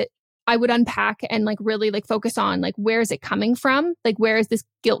think that I would unpack and like really like focus on like, where is it coming from? Like, where is this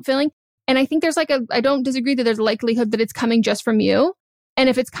guilt feeling? And I think there's I don't disagree that there's a likelihood that it's coming just from you. And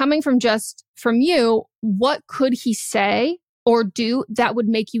if it's coming from just from you, what could he say or do that would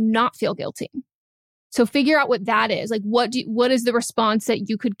make you not feel guilty? So figure out what that is. Like, what is the response that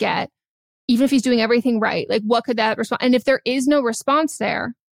you could get, even if he's doing everything right? Like, what could that respond? And if there is no response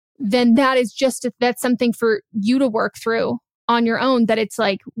there, then that's something for you to work through on your own. That it's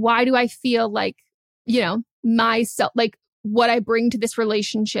like, why do I feel like, you know, myself, like what I bring to this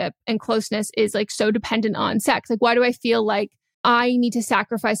relationship and closeness is like so dependent on sex? Like, why do I feel like I need to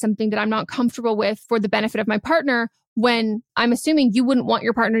sacrifice something that I'm not comfortable with for the benefit of my partner, when I'm assuming you wouldn't want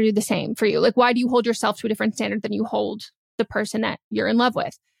your partner to do the same for you? Like, why do you hold yourself to a different standard than you hold the person that you're in love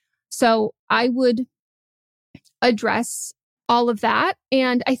with? So I would address all of that.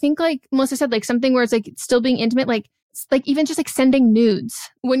 And I think, like Melissa said, like something where it's like still being intimate, like even just like sending nudes.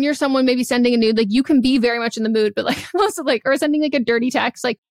 When you're someone maybe sending a nude, like you can be very much in the mood, but like also like, or sending like a dirty text.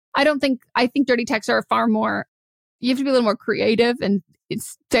 Like, I think dirty texts are far more, you have to be a little more creative and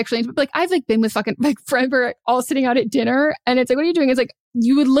it's sexually intimate. But like, I've like been with fucking like friends, we're all sitting out at dinner and it's like, what are you doing? It's like,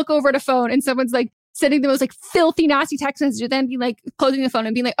 you would look over at a phone and someone's like sending the most like filthy, nasty text messages, then be like closing the phone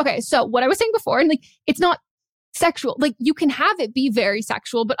and being like, okay, so what I was saying before, and like, it's not sexual. Like, you can have it be very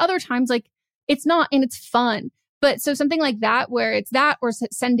sexual, but other times like it's not, and it's fun. But so something like that, where it's that, or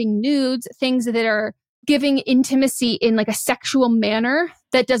sending nudes, things that are giving intimacy in like a sexual manner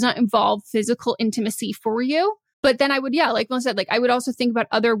that does not involve physical intimacy for you. But then I would, like Melissa said, like I would also think about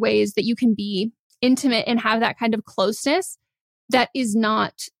other ways that you can be intimate and have that kind of closeness that is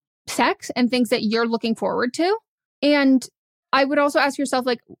not sex, and things that you're looking forward to. And I would also ask yourself,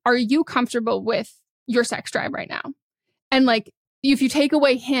 like, are you comfortable with your sex drive right now? And like, if you take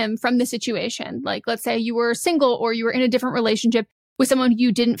away him from the situation, like let's say you were single or you were in a different relationship with someone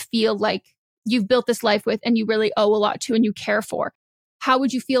you didn't feel like you've built this life with and you really owe a lot to and you care for, how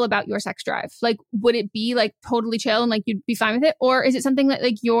would you feel about your sex drive? Like, would it be like totally chill and like you'd be fine with it? Or is it something that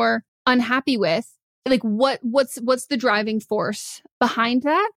like you're unhappy with? Like what's the driving force behind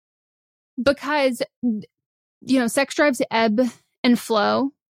that? Because, you know, sex drives ebb and flow.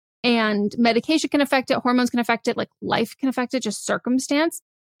 And medication can affect it, hormones can affect it, like life can affect it, just circumstance.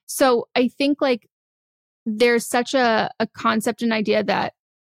 So I think like there's such a concept and idea that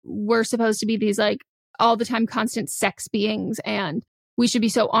we're supposed to be these like all the time constant sex beings, and we should be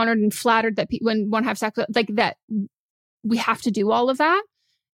so honored and flattered that when one have sex, like that we have to do all of that.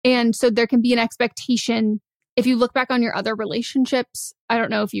 And so there can be an expectation. If you look back on your other relationships, I don't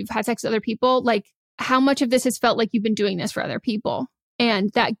know if you've had sex with other people, like how much of this has felt like you've been doing this for other people.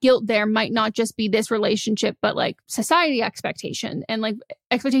 And that guilt there might not just be this relationship, but like society expectation and like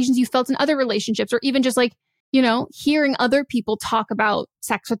expectations you felt in other relationships, or even just like, you know, hearing other people talk about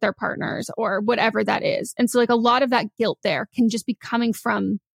sex with their partners or whatever that is. And so like a lot of that guilt there can just be coming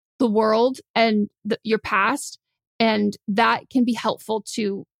from the world and your past. And that can be helpful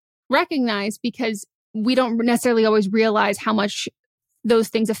to recognize, because we don't necessarily always realize how much those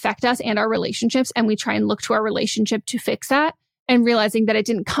things affect us and our relationships. And we try and look to our relationship to fix that, and realizing that it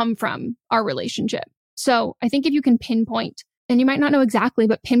didn't come from our relationship. So I think if you can pinpoint, and you might not know exactly,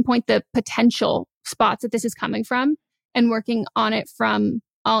 but pinpoint the potential spots that this is coming from and working on it from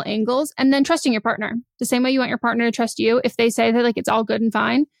all angles, and then trusting your partner the same way you want your partner to trust you. If they say that like it's all good and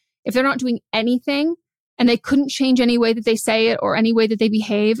fine, if they're not doing anything and they couldn't change any way that they say it or any way that they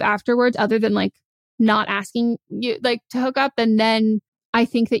behave afterwards other than like not asking you like to hook up, and then I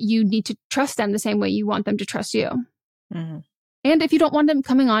think that you need to trust them the same way you want them to trust you. Mm-hmm. And if you don't want them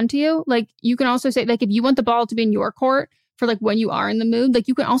coming on to you, like you can also say, like if you want the ball to be in your court for like when you are in the mood, like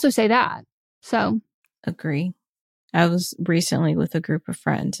you can also say that. So agree. I was recently with a group of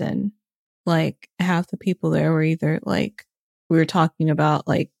friends, and like half the people there were either like, we were talking about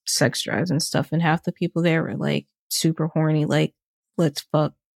like sex drives and stuff, and half the people there were like super horny, like let's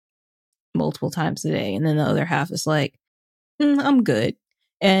fuck multiple times a day. And then the other half is like, I'm good.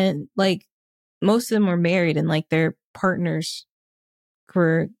 And like most of them were married, and like their partners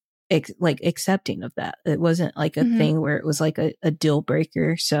were like accepting of that. It wasn't like a thing where it was like a deal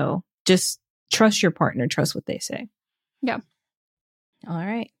breaker. So just trust your partner, trust what they say. Yeah. All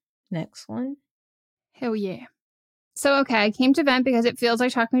right. Next one. Hell yeah. So, okay, I came to vent because it feels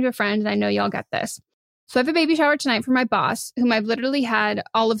like talking to a friend, and I know y'all get this. So I have a baby shower tonight for my boss, whom I've literally had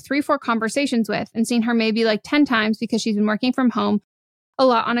all of 3-4 conversations with and seen her maybe like 10 times because she's been working from home a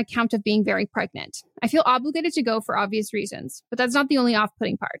lot on account of being very pregnant. I feel obligated to go for obvious reasons, but that's not the only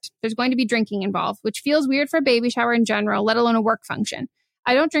off-putting part. There's going to be drinking involved, which feels weird for a baby shower in general, let alone a work function.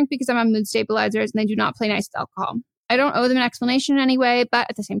 I don't drink because I'm on mood stabilizers, and they do not play nice with alcohol. I don't owe them an explanation in any way, but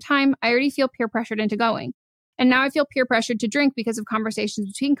at the same time, I already feel peer pressured into going. And now I feel peer pressured to drink because of conversations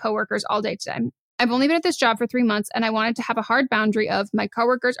between coworkers all day today. I've only been at this job for 3 months, and I wanted to have a hard boundary of my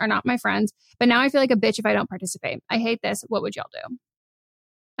coworkers are not my friends, but now I feel like a bitch if I don't participate. I hate this. What would y'all do?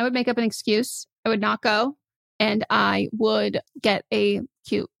 I would make up an excuse. I would not go, and I would get a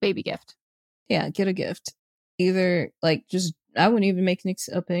cute baby gift. Yeah, get a gift. Either like just, I wouldn't even make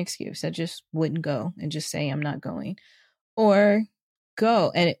up an excuse. I just wouldn't go and just say I'm not going. Or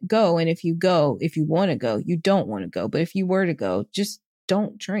go. And if you want to go, you don't want to go. But if you were to go, just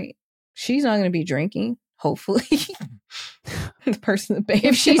don't drink. She's not going to be drinking, hopefully. The person that baby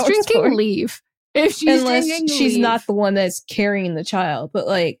if she's drinking, for. Leave. If she's Unless drinking, she's leave. not the one that's carrying the child. But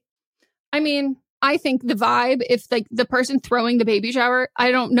like, I mean, I think the vibe, if like the person throwing the baby shower,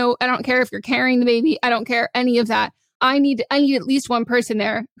 I don't know. I don't care if you're carrying the baby. I don't care any of that. I need at least one person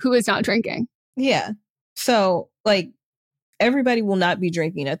there who is not drinking. Yeah. So like everybody will not be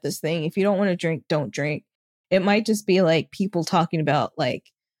drinking at this thing. If you don't want to drink, don't drink. It might just be like people talking about like,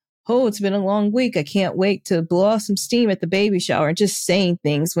 oh, it's been a long week. I can't wait to blow off some steam at the baby shower, and just saying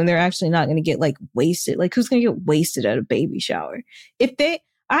things when they're actually not going to get like wasted. Like who's going to get wasted at a baby shower? If they,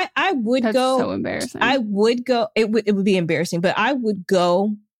 I would That's go. so embarrassing. I would go. It would be embarrassing, but I would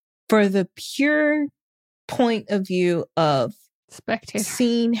go for the pure point of view of spectator,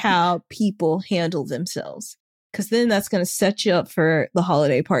 seeing how people handle themselves. Because then that's going to set you up for the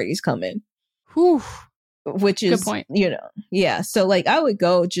holiday parties coming. Whew. Which is, good point. Yeah. So like I would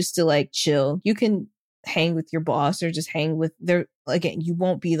go just to like chill. You can hang with your boss or just hang with their, again, you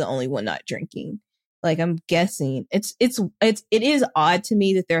won't be the only one not drinking. Like I'm guessing it is odd to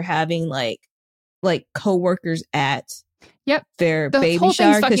me that they're having like coworkers at their baby shower. The whole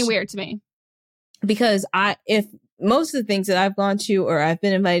thing's fucking weird to me. Because if most of the things that I've gone to or I've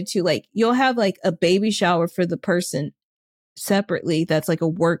been invited to, like you'll have like a baby shower for the person separately. That's like a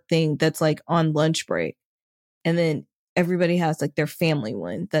work thing that's like on lunch break. And then everybody has like their family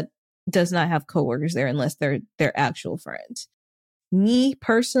one that does not have coworkers there unless they're their actual friends. Me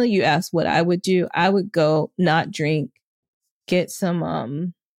personally, you asked what I would do. I would go not drink, get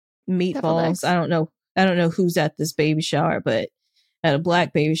some meatballs. I don't know who's at this baby shower, but at a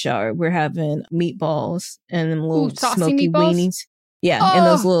black baby shower, we're having meatballs and them little smoky weenies. Yeah, and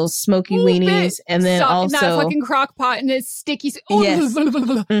those little smoky weenies, and then also in that fucking crock pot and it's sticky. Yes.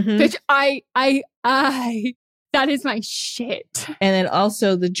 Bitch, I that is my shit. And then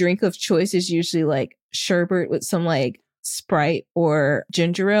also the drink of choice is usually like sherbet with some like Sprite or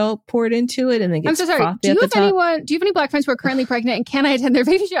ginger ale poured into it, and then gets I'm so sorry. Do you have any black friends who are currently pregnant, and can I attend their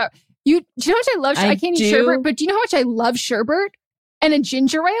baby shower? Do you know how much I love? I can't eat sherbet, but do you know how much I love sherbet and a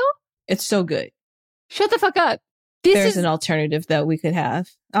ginger ale? It's so good. Shut the fuck up. There's an alternative that we could have.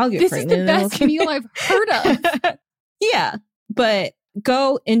 I'll get pregnant. This is the best meal I've heard of. Yeah, but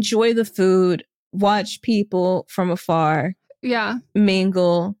go enjoy the food, watch people from afar. Yeah.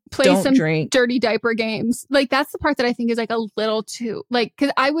 Mingle, play some drink. Dirty diaper games. Like that's the part that I think is like a little too like,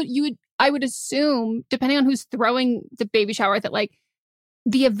 because I would assume, depending on who's throwing the baby shower, that like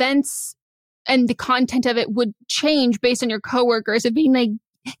the events and the content of it would change based on your coworkers of being like,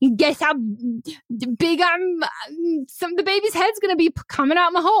 guess how big the baby's head's gonna be coming out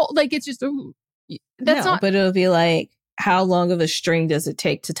in the hole. Like it's just, That's no, not. but it'll be like, how long of a string does it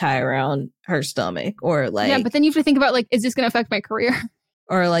take to tie around her stomach? Or like, Yeah, but then you have to think about like, is this going to affect my career?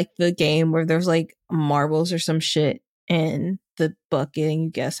 Or like the game where there's like marbles or some shit in the bucket and you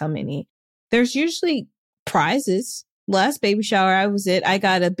guess how many. There's usually prizes. Last baby shower I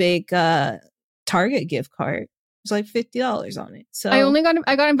got a big Target gift card. It was like $50 on it. So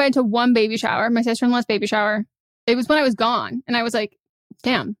I got invited to one baby shower, my sister-in-law's baby shower. It was when I was gone, and I was like,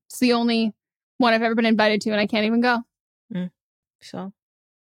 damn, it's the only one I've ever been invited to, and I can't even go. So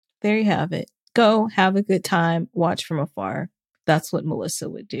there you have it. Go have a good time, watch from afar. That's what Melissa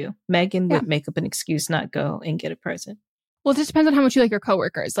would do. Megan would make up an excuse, not go and get a present. Well, it just depends on how much you like your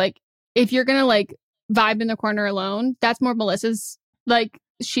coworkers. Like, if you're gonna like vibe in the corner alone, that's more Melissa's. Like,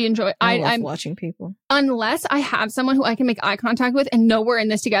 she enjoy. I'm watching people. Unless I have someone who I can make eye contact with and know we're in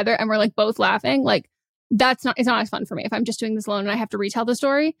this together and we're like both laughing. Like, it's not as fun for me if I'm just doing this alone and I have to retell the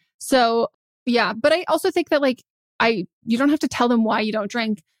story. So yeah, but I also think that like you don't have to tell them why you don't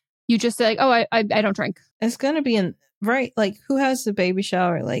drink. You just say like, oh, I don't drink. It's gonna be in. Right, like who has the baby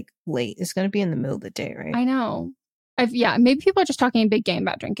shower like late? It's going to be in the middle of the day, right? I know. Maybe people are just talking a big game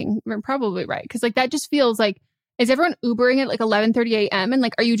about drinking. We're probably right because like that just feels like, is everyone Ubering at like 11:30 a.m. and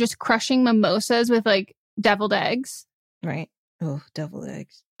like are you just crushing mimosas with like deviled eggs? Right. Oh, deviled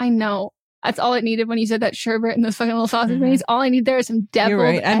eggs. I know. That's all it needed when you said that sherbet and those fucking little sausage minis. All I need there is some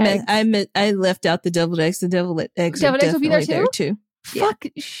deviled eggs. I left out the deviled eggs. The deviled eggs will be there too. Fuck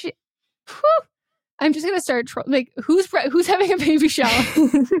shit. Whew. I'm just gonna start like who's having a baby shower?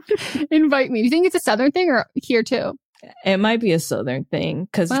 Invite me. Do you think it's a Southern thing or here too? It might be a Southern thing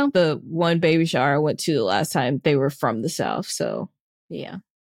because the one baby shower I went to the last time, they were from the South. So yeah,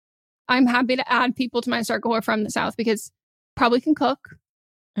 I'm happy to add people to my circle who are from the South because probably can cook,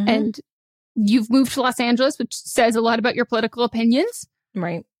 and you've moved to Los Angeles, which says a lot about your political opinions,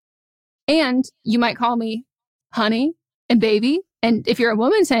 right? And you might call me honey and baby. And if you're a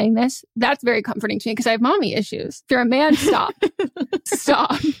woman saying this, that's very comforting to me because I have mommy issues. If you're a man, stop.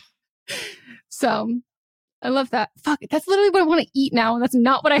 Stop. So I love that. Fuck, that's literally what I want to eat now. And that's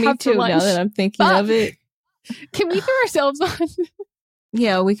not what I have too, for lunch. Now that I'm thinking of it. Can we throw ourselves on?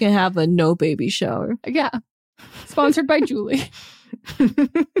 Yeah, we can have a no baby shower. Yeah. Sponsored by Julie.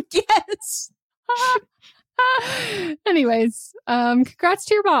 Yes. Anyways, congrats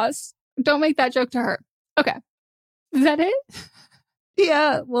to your boss. Don't make that joke to her. Okay. Is that it?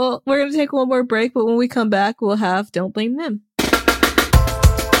 Yeah, well, we're going to take one more break, but when we come back, we'll have Don't Blame Them.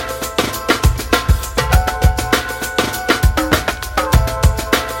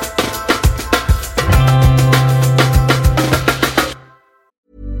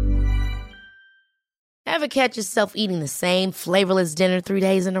 Ever catch yourself eating the same flavorless dinner 3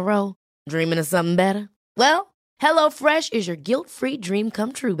 days in a row? Dreaming of something better? Well, HelloFresh is your guilt-free dream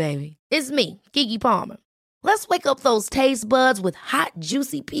come true, baby. It's me, Keke Palmer. Let's wake up those taste buds with hot,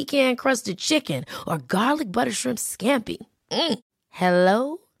 juicy pecan-crusted chicken or garlic butter shrimp scampi.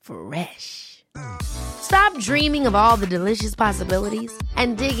 Hello Fresh. Stop dreaming of all the delicious possibilities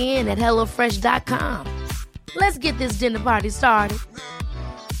and dig in at HelloFresh.com. Let's get this dinner party started.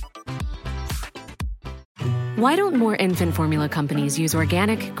 Why don't more infant formula companies use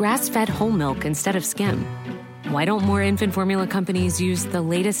organic, grass-fed whole milk instead of skim? Why don't more infant formula companies use the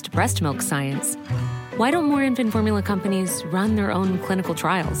latest breast milk science? Why don't more infant formula companies run their own clinical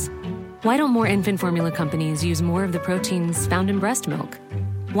trials? Why don't more infant formula companies use more of the proteins found in breast milk?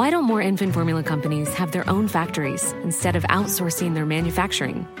 Why don't more infant formula companies have their own factories instead of outsourcing their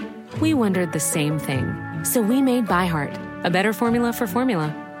manufacturing? We wondered the same thing. So we made ByHeart, a better formula for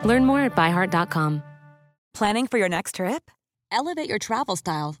formula. Learn more at byheart.com. Planning for your next trip? Elevate your travel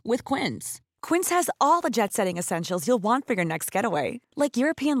style with Quince. Quince has all the jet-setting essentials you'll want for your next getaway, like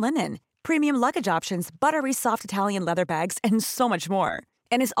European linen, premium luggage options, buttery soft Italian leather bags, and so much more.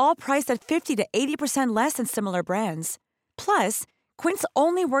 And is all priced at 50 to 80% less than similar brands. Plus, Quince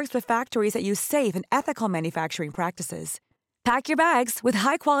only works with factories that use safe and ethical manufacturing practices. Pack your bags with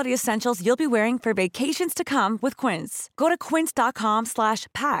high-quality essentials you'll be wearing for vacations to come with Quince. Go to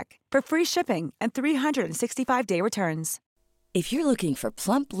quince.com/pack for free shipping and 365-day returns. If you're looking for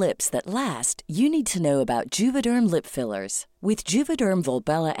plump lips that last, you need to know about Juvederm lip fillers. With Juvederm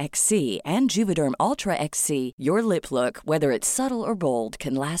Volbella XC and Juvederm Ultra XC, your lip look, whether it's subtle or bold,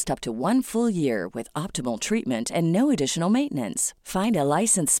 can last up to 1 full year with optimal treatment and no additional maintenance. Find a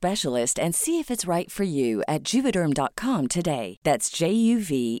licensed specialist and see if it's right for you at Juvederm.com today. That's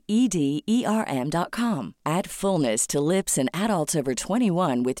JUVEDERM.com. Add fullness to lips in adults over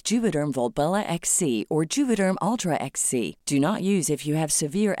 21 with Juvederm Volbella XC or Juvederm Ultra XC. Do not use if you have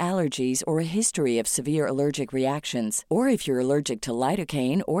severe allergies or a history of severe allergic reactions, or if you're you're allergic to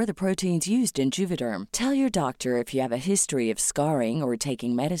lidocaine or the proteins used in Juvederm. Tell your doctor if you have a history of scarring or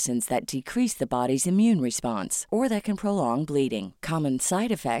taking medicines that decrease the body's immune response or that can prolong bleeding. Common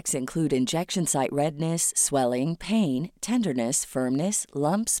side effects include injection site redness, swelling, pain, tenderness, firmness,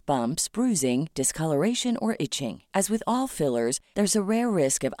 lumps, bumps, bruising, discoloration, or itching. As with all fillers, there's a rare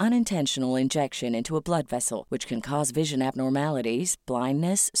risk of unintentional injection into a blood vessel, which can cause vision abnormalities,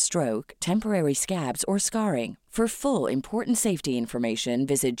 blindness, stroke, temporary scabs, or scarring. For full, important safety information,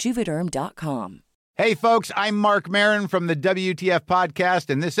 visit Juvederm.com. Hey, folks, I'm Mark Maron from the WTF Podcast,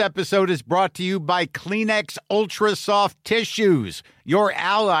 and this episode is brought to you by Kleenex Ultra Soft Tissues, your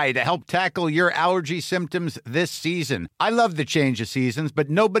ally to help tackle your allergy symptoms this season. I love the change of seasons,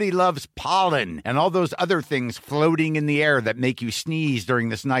 but nobody loves pollen and all those other things floating in the air that make you sneeze during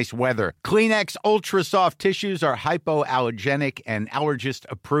this nice weather. Kleenex Ultra Soft Tissues are hypoallergenic and allergist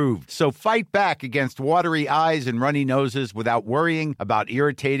approved, so fight back against watery eyes and runny noses without worrying about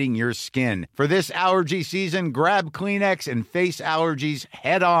irritating your skin. For this allergy season, grab Kleenex and face allergies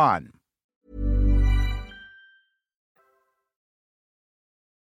head on.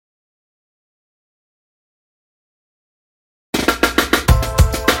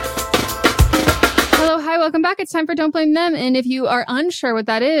 Hello, hi, welcome back. It's time for Don't Blame Them. And if you are unsure what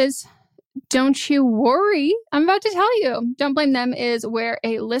that is, don't you worry. I'm about to tell you. Don't Blame Them is where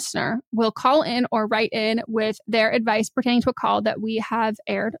a listener will call in or write in with their advice pertaining to a call that we have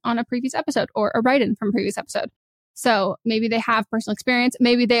aired on a previous episode or a write-in from a previous episode. So maybe they have personal experience.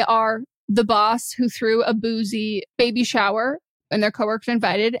 Maybe they are the boss who threw a boozy baby shower and their coworkers are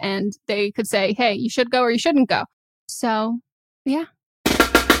invited and they could say, hey, you should go or you shouldn't go. So, yeah.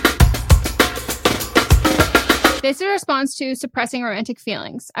 This is a response to suppressing romantic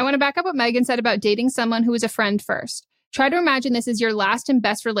feelings. I want to back up what Megan said about dating someone who is a friend first. Try to imagine this is your last and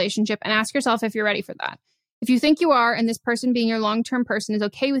best relationship and ask yourself if you're ready for that. If you think you are and this person being your long-term person is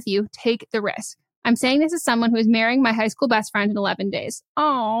okay with you, take the risk. I'm saying this as someone who is marrying my high school best friend in 11 days.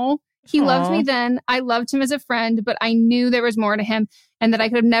 Oh, he loved me then. I loved him as a friend, but I knew there was more to him and that I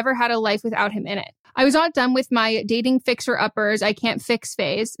could have never had a life without him in it. I was not done with my dating fixer-uppers, I can't fix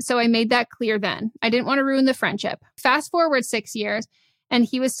phase, so I made that clear then. I didn't want to ruin the friendship. Fast forward 6 years, and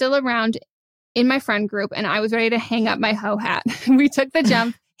he was still around in my friend group, and I was ready to hang up my hoe hat. We took the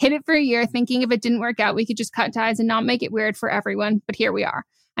jump, hit it for a year, thinking if it didn't work out, we could just cut ties and not make it weird for everyone, but here we are.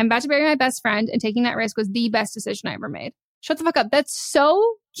 I'm about to marry my best friend, and taking that risk was the best decision I ever made. Shut the fuck up. That's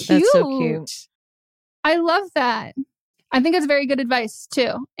so cute. That's so cute. I love that. I think it's very good advice,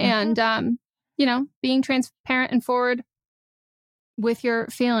 too. And, you know, being transparent and forward with your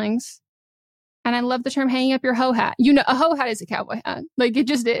feelings. And I love the term hanging up your hoe hat. You know, a hoe hat is a cowboy hat. Like, it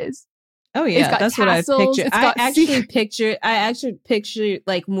just is. Oh, yeah. That's tassels, what I pictured. I actually pictured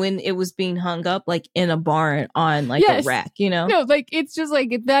like when it was being hung up, like in a barn on like a rack, you know? No, like, it's just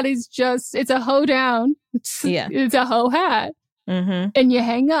like, that is just, it's a hoe down. It's a hoe hat. Mm-hmm. And you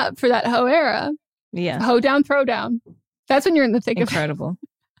hang up for that hoe era. Yeah. Hoe down, throw down. That's when you're in the thick of it.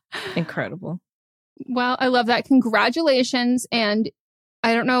 Incredible. Well, I love that. Congratulations. And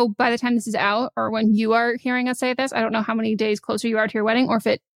I don't know by the time this is out or when you are hearing us say this, I don't know how many days closer you are to your wedding or if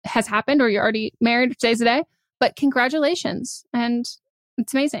it has happened or you're already married, today's the day. But congratulations. And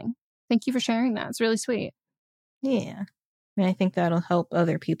it's amazing. Thank you for sharing that. It's really sweet. Yeah. And I think that'll help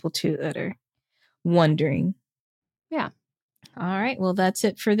other people too that are wondering. Yeah. All right. Well, that's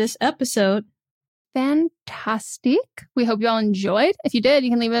it for this episode. Fantastic. We hope you all enjoyed. If you did, you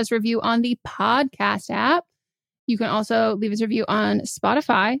can leave us a review on the podcast app. You can also leave us a review on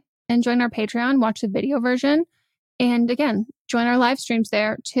Spotify and join our Patreon, watch the video version. And again, join our live streams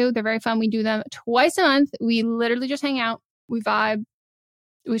there too. They're very fun. We do them twice a month. We literally just hang out. We vibe.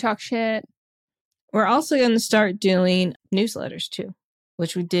 We talk shit. We're also going to start doing newsletters too,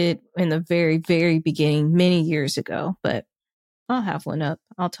 which we did in the very, very beginning many years ago. But I'll have one up.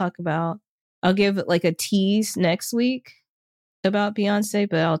 I'll give it like a tease next week about Beyonce,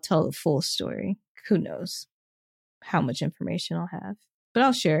 but I'll tell the full story. Who knows how much information I'll have. But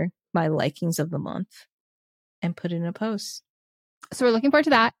I'll share my likings of the month and put it in a post. So we're looking forward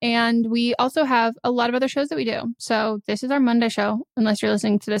to that. And we also have a lot of other shows that we do. So this is our Monday show, unless you're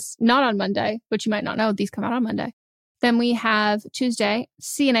listening to this not on Monday, which you might not know. These come out on Monday. Then we have Tuesday,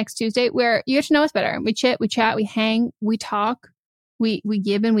 See You Next Tuesday, where you get to know us better. We chit, we chat, we hang, we talk, we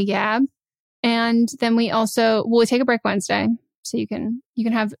gib and we gab. And then we take a break Wednesday. So you can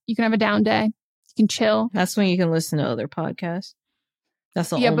have a down day. You can chill. That's when you can listen to other podcasts.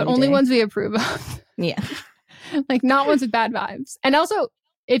 That's the but only ones we approve of. Yeah. Like not ones with bad vibes. And also,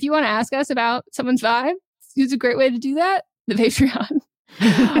 if you want to ask us about someone's vibe, it's a great way to do that. The Patreon.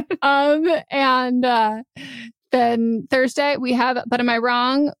 Then Thursday, we have But Am I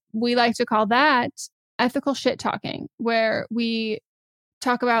Wrong? We like to call that ethical shit talking, where we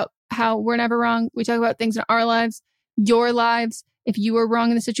talk about how we're never wrong. We talk about things in our lives, your lives, if you were wrong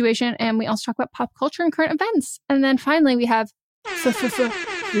in the situation. And we also talk about pop culture and current events. And then finally, we have Feasting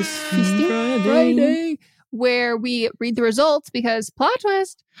Friday, where we read the results because plot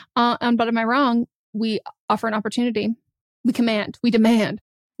twist on But Am I Wrong? We offer an opportunity. We demand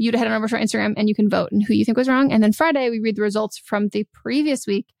you to head on over to our Instagram and you can vote and who you think was wrong. And then Friday, we read the results from the previous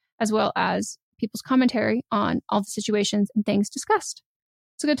week, as well as people's commentary on all the situations and things discussed.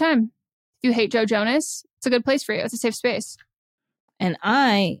 It's a good time. If you hate Joe Jonas, it's a good place for you. It's a safe space. And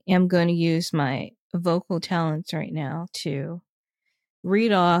I am going to use my vocal talents right now to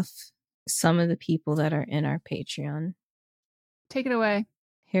read off some of the people that are in our Patreon. Take it away.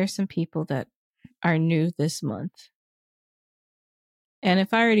 Here's some people that are new this month. And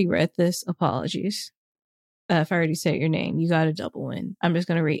if I already read this, apologies. If I already said your name, you got a double win. I'm just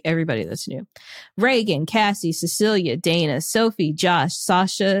going to read everybody that's new. Reagan, Cassie, Cecilia, Dana, Sophie, Josh,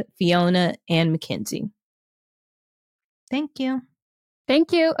 Sasha, Fiona, and Mackenzie. Thank you.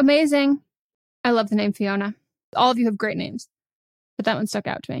 Thank you. Amazing. I love the name Fiona. All of you have great names, but that one stuck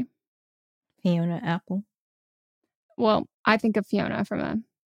out to me. Fiona Apple. Well, I think of Fiona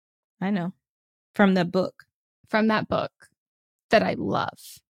I know. From that book. From that book that I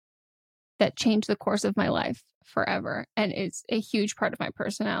love, that changed the course of my life forever and is a huge part of my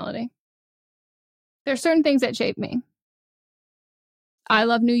personality. There's certain things that shape me. I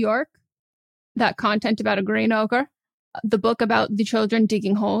love New York, that content about a green ogre, the book about the children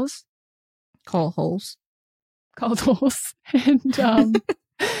digging holes. Called holes. And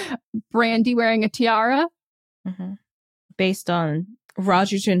Brandy wearing a tiara. Mm-hmm. Based on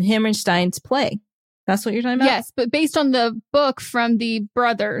Rodgers and Hammerstein's play. That's what you're talking about? Yes, but based on the book from the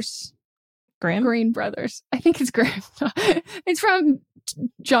brothers. Graham? Green brothers. I think it's Graham. It's from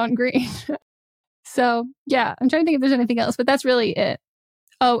John Green. So, yeah, I'm trying to think if there's anything else, but that's really it.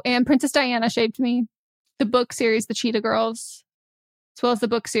 Oh, and Princess Diana shaped me. The book series, The Cheetah Girls, as well as the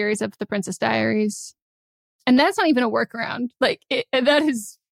book series of The Princess Diaries. And that's not even a workaround.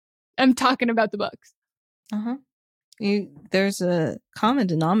 I'm talking about the books. Uh-huh. There's a common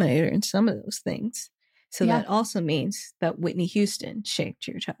denominator in some of those things. So that also means that Whitney Houston shaped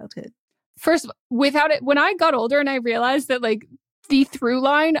your childhood. First, without it, when I got older and I realized that like the through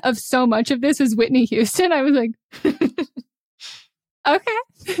line of so much of this is Whitney Houston, I was like, okay,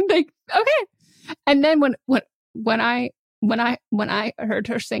 okay. And then when I heard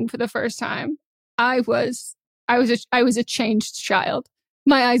her sing for the first time, I was a changed child.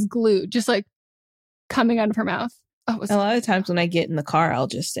 My eyes glued, just like coming out of her mouth. A lot of times when I get in the car, I'll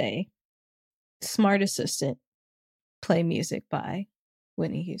just say, Smart Assistant, play music by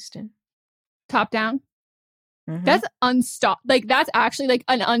Whitney Houston. Top down. Mm-hmm. That's that's actually like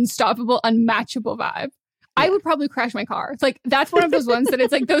an unstoppable, unmatchable vibe. Yeah. I would probably crash my car. It's like, that's one of those ones that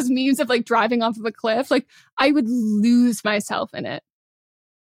it's like those memes of like driving off of a cliff. Like I would lose myself in it.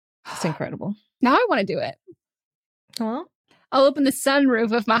 It's incredible. Now I want to do it. Well, I'll open the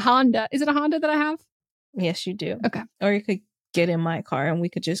sunroof of my Honda. Is it a Honda that I have? Yes, you do. Okay. Or you could get in my car and we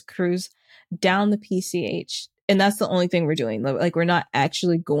could just cruise down the PCH. And that's the only thing we're doing. Like, we're not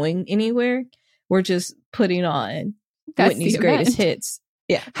actually going anywhere. We're just putting on Whitney's greatest hits.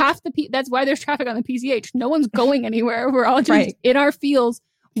 Yeah. That's why there's traffic on the PCH. No one's going anywhere. We're all just in our fields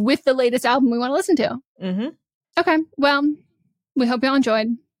with the latest album we want to listen to. Mm-hmm. Okay. Well, we hope y'all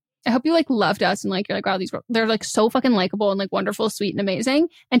enjoyed. I hope you like loved us and like you're like, wow, they're like so fucking likable and like wonderful, sweet, and amazing.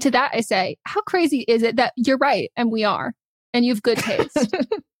 And to that I say, how crazy is it that you're right and we are, and you have good taste.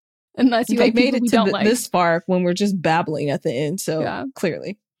 Unless you like made it we to don't like this far when we're just babbling at the end. So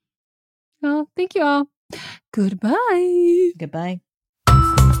clearly. Well, thank you all. Goodbye. Goodbye.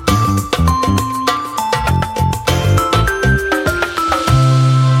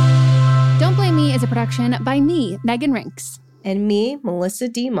 Don't Blame Me is a production by me, Megan Rinks. And me, Melissa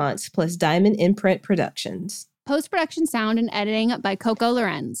D. Montz, plus Diamond Imprint Productions. Post-production sound and editing by Coco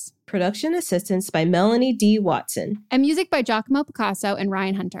Lorenz. Production assistance by Melanie D. Watson. And music by Giacomo Picasso and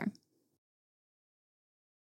Ryan Hunter.